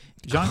guy?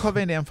 Jean-Claude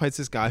Van Damme fights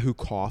this guy who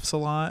coughs a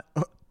lot.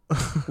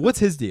 What's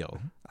his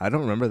deal? I don't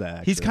remember that.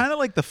 Actually. He's kind of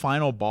like the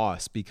final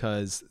boss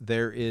because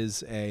there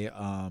is a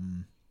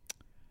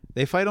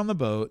they fight on the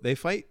boat. They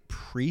fight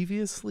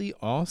previously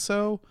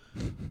also.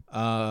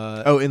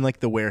 In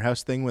like the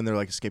warehouse thing when they're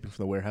like escaping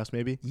from the warehouse,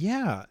 maybe.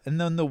 Yeah,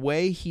 and then the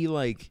way he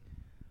like,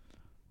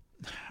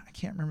 I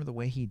can't remember the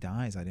way he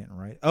dies. I didn't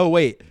write. Oh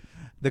wait.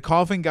 The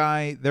coughing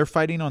guy, they're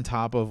fighting on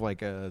top of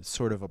like a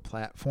sort of a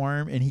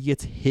platform, and he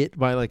gets hit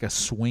by like a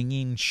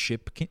swinging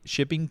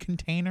shipping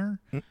container,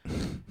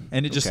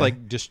 and it just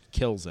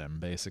kills him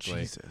basically.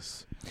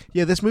 Jesus.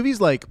 Yeah, this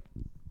movie's like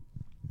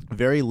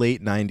very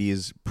late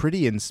 90s,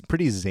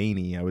 pretty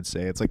zany, I would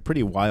say. It's like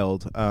pretty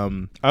wild.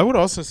 I would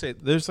also say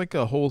there's like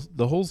the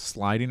whole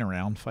sliding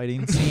around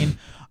fighting scene.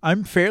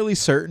 I'm fairly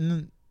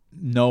certain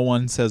no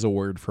one says a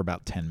word for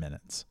about 10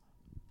 minutes.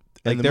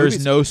 Like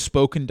there's no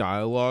spoken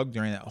dialogue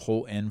during that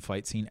whole end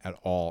fight scene at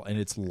all, and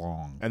it's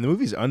long. And the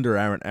movie's under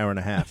an hour and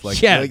a half. Like,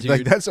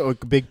 dude. That's a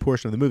big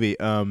portion of the movie.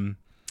 The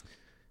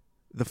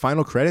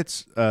final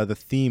credits, the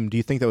theme. Do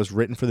you think that was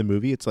written for the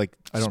movie? It's like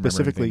I don't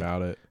specifically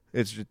remember anything about it.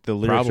 It's the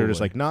lyrics are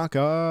just like knock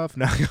off.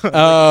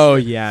 Oh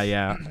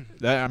yeah.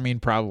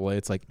 Probably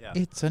it's like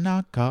it's a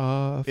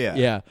knockoff.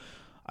 Yeah.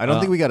 I don't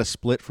think we got a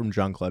split from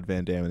Jean-Claude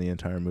Van Damme in the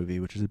entire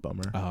movie, which is a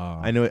bummer.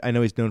 I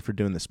know he's known for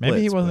doing the splits.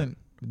 Maybe he wasn't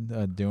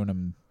doing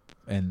them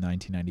in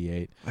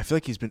 1998. I feel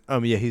like he's been.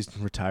 He's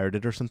retired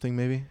it or something.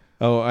 Maybe.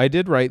 Oh, I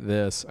did write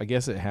this. I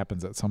guess it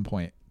happens at some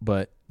point,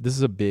 but this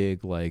is a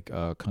big like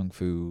kung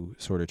fu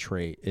sort of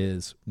trait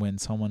is when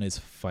someone is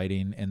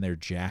fighting and their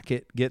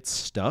jacket gets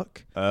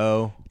stuck.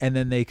 Oh. And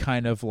then they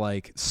kind of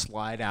like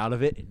slide out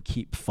of it and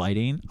keep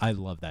fighting. I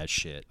love that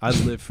shit. I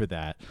live for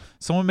that.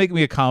 Someone make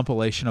me a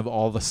compilation of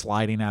all the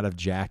sliding out of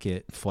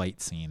jacket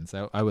fight scenes.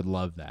 I would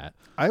love that.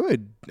 I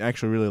would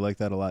actually really like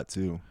that a lot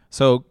too.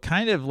 So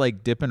kind of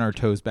like dipping our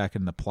toes back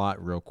in the plot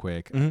real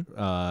quick.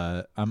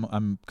 Mm-hmm.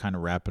 I'm kind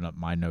of wrapping up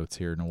my notes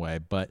here in a way,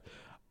 but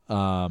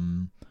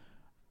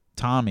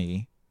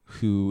Tommy,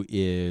 who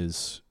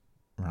is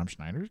Rob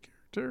Schneider's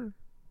character,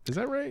 is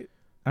that right?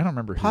 I don't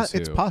remember who's who.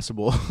 It's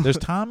possible. There's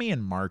Tommy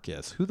and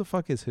Marcus. Who the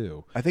fuck is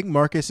who? I think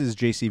Marcus is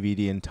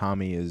JCVD and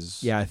Tommy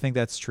is. Yeah, I think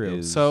that's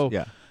true.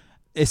 Yeah.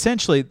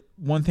 Essentially,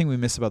 one thing we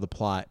miss about the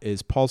plot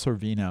is Paul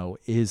Sorvino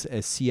is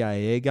a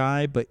CIA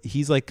guy, but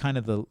he's like kind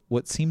of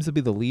what seems to be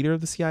the leader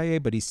of the CIA,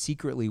 but he's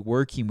secretly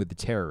working with the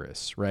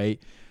terrorists,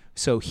 right?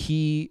 So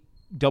he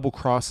double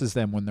crosses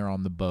them when they're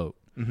on the boat.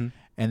 Mm-hmm.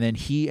 And then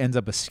he ends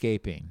up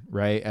escaping,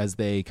 right, as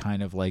they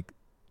kind of like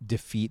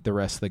defeat the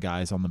rest of the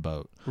guys on the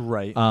boat.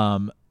 Right.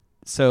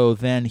 So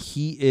then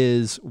he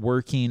is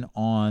working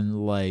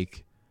on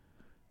like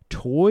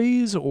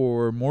toys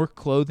or more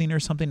clothing or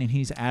something, and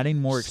he's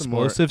adding more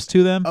explosives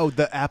to them. Oh,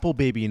 the Apple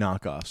Baby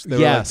knockoffs.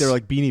 They're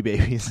like Beanie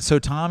Babies. So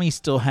Tommy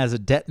still has a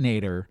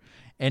detonator,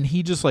 and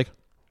he just like,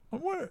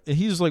 what? And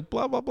he's just like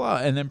blah blah blah,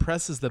 and then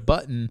presses the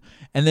button,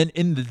 and then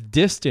in the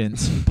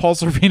distance, Paul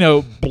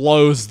Sorvino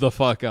blows the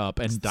fuck up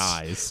and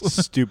dies.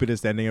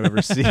 Stupidest ending I've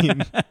ever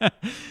seen.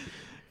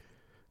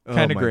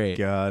 Kind of great.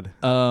 God.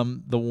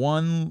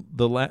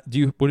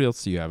 What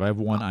else do you have? I have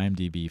one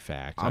IMDb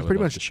fact. I'm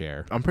pretty much to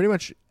share. I'm pretty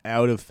much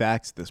out of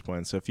facts at this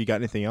point. So if you got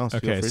anything else,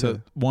 okay.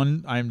 So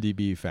one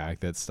IMDb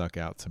fact that stuck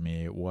out to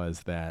me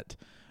was that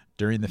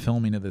during the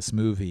filming of this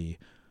movie,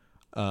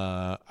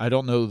 I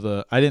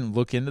didn't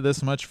look into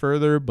this much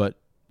further, but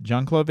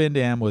Jean-Claude Van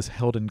Damme was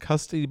held in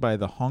custody by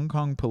the Hong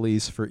Kong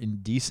police for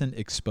indecent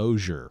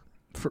exposure.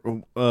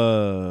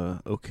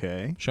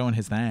 Okay. Showing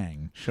his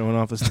thang. Showing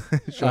off his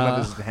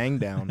hang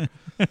down.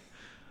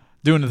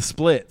 Doing the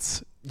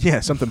splits.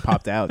 Yeah, something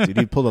popped out, dude.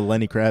 He pulled a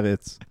Lenny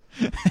Kravitz.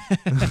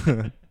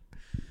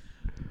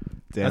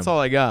 Damn. That's all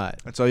I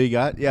got. That's all you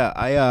got?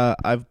 Yeah,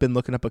 I've been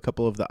looking up a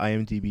couple of the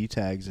IMDb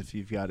tags. If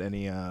you've got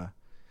any,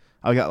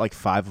 I've got like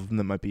 5 of them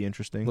that might be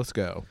interesting. Let's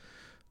go.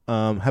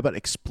 How about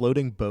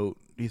Exploding Boat?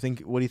 What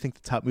do you think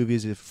the top movie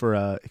is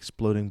for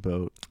Exploding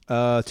Boat?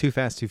 Too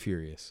Fast, Too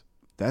Furious.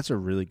 That's a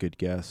really good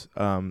guess.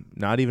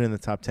 Not even in the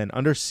top 10.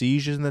 Under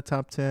Siege is in the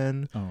top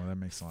 10. Oh, that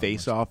makes sense.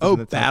 Face Off is in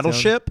the top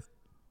Battleship? 10.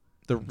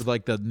 The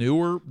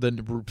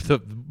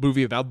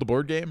movie about the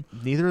board game?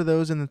 Neither of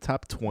those in the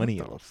top 20,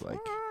 it looks like.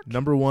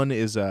 Number 1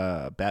 is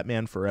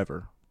Batman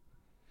Forever.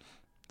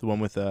 The one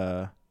with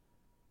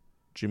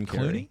Jim Carrey.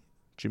 Clooney?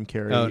 Jim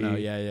Carrey. Oh, no.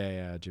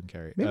 Yeah. Jim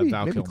Carrey. Maybe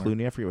Val Kilmer.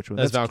 Clooney. I forget which one.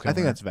 That's Val Kilmer. I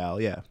think that's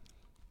Val, yeah.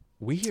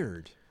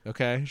 Weird.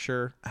 Okay,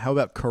 sure. How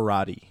about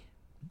Karate?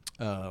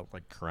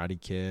 Like Karate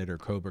Kid or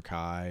Cobra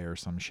Kai or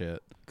some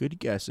shit. Good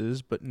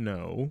guesses, but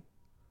no.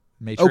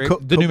 Matrix?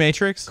 The new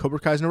Matrix? Cobra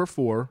Kai's number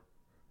 4.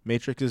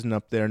 Matrix isn't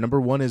up there.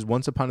 Number 1 is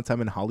Once Upon a Time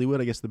in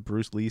Hollywood. I guess the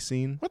Bruce Lee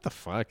scene. What the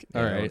fuck? Yeah,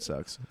 All right. It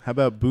sucks. How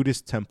about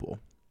Buddhist Temple?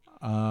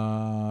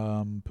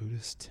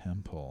 Buddhist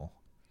Temple.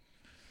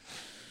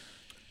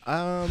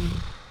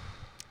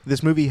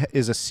 This movie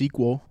is a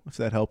sequel, if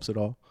that helps at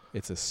all.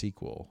 It's a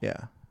sequel.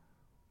 Yeah.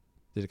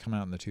 Did it come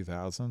out in the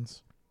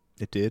 2000s?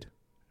 It did.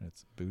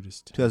 It's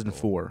Buddhist Temple.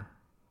 2004.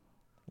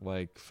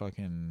 Like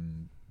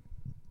fucking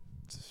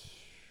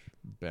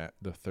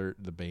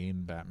the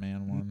Bane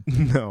Batman one?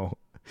 No.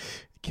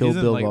 Kill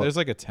Bill. There's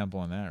like a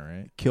temple in that,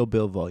 right? Kill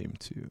Bill Volume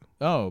 2.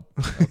 Oh,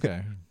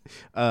 okay.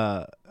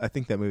 I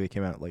think that movie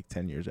came out like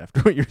 10 years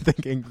after what you're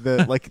thinking.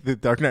 The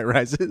Dark Knight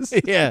Rises.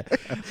 Yeah.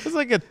 It's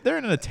like they're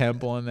in a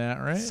temple in that,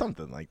 right?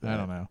 Something like that. I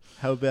don't know.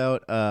 How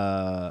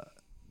about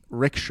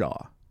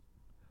Rickshaw?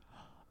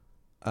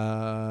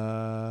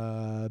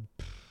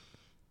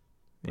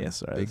 Yes,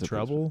 sorry. Big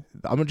Trouble?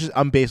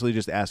 I'm basically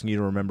just asking you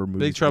to remember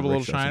movies. Big Trouble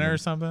Little China or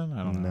something?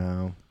 I don't know.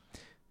 No.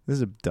 This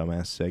is a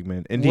dumbass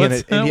segment.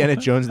 Indiana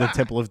Jones and the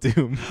Temple of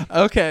Doom.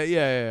 Okay,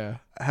 yeah.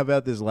 How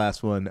about this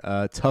last one?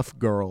 Tough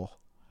Girl.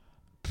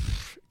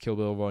 Kill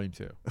Bill Volume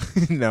 2.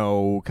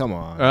 No, come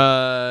on.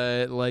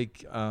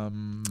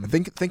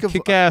 Think of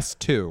Kick-Ass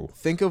 2.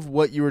 Think of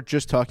what you were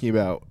just talking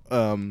about,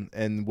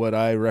 and what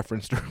I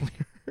referenced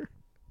earlier.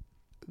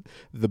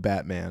 The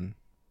Batman.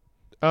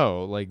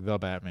 Oh, like the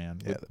Batman.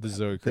 Yeah, the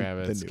Zoe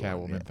Kravitz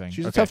Catwoman thing.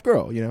 She's a tough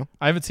girl, you know.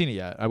 I haven't seen it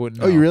yet. I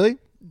wouldn't know. Oh, you really?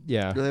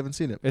 Yeah. You really haven't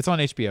seen it? It's on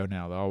HBO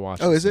now, though. I'll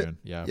watch it is soon. it?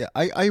 Yeah. Yeah,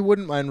 I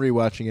wouldn't mind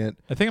rewatching it.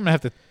 I think I'm going to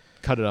have to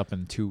cut it up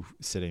in 2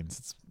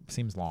 sittings. It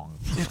seems long.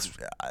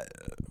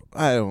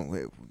 I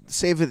don't...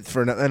 Save it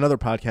for another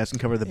podcast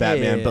and cover the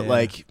Batman, but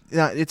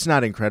it's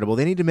not incredible.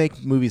 They need to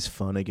make movies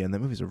fun again. That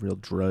movie's a real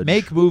drudge.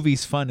 Make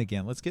movies fun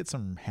again. Let's get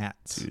some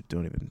hats. Dude,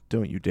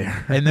 don't you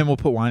dare. And then we'll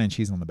put wine and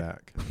cheese on the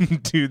back.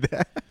 Do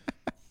that.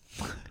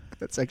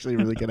 That's actually a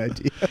really good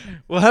idea.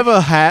 We'll have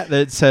a hat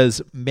that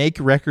says "Make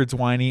records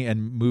whiny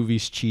and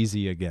movies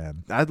cheesy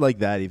again." I'd like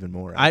that even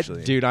more.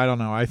 Actually, I don't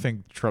know. I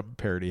think Trump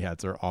parody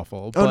hats are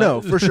awful. Oh no,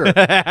 for sure.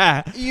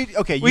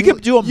 We could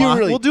do a mock.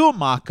 We'll do a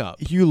mock-up.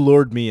 You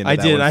lured me into that.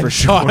 I did. I'm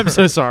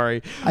so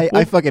sorry.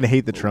 I fucking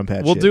hate the Trump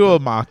hat. We'll do a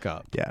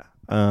mock-up. Yeah.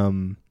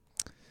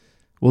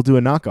 We'll do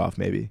a knockoff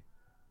maybe.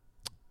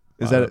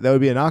 That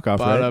would be a knockoff,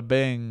 right? Bada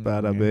bing.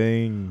 Bada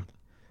bing.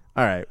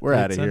 All right, we're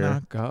out of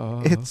here.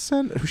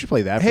 We should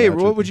play that. Hey,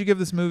 what would you give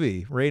this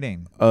movie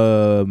rating?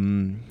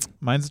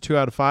 Mine's a 2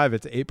 out of 5.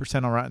 It's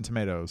 8% on Rotten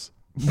Tomatoes.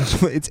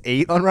 It's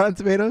 8 on Rotten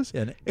Tomatoes.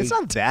 Yeah, it's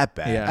not that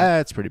bad. Yeah,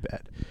 it's pretty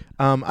bad.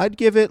 I'd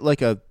give it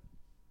like a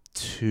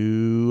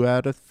 2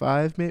 out of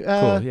 5, maybe.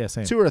 Cool. Yeah,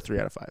 same. 2 or a 3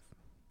 out of 5.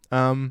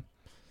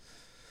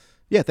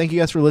 Yeah, thank you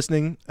guys for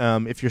listening.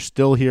 If you're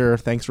still here,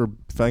 thanks,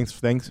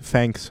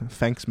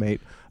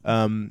 mate.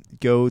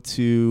 Go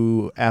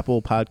to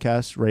Apple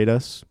Podcasts, rate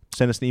us.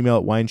 Send us an email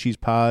at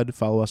winecheesepod.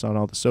 Follow us on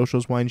all the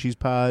socials,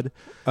 winecheesepod.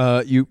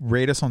 You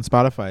rate us on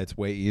Spotify. It's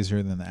way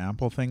easier than the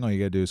Apple thing. All you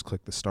got to do is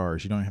click the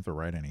stars. You don't have to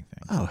write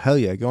anything. Oh, hell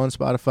yeah. Go on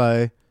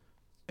Spotify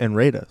and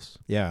rate us.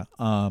 Yeah.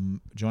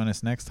 Join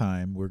us next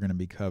time. We're going to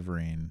be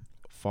covering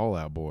Fall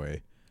Out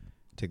Boy,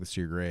 Take This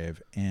to Your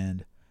Grave,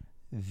 and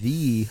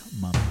The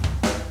Mummy.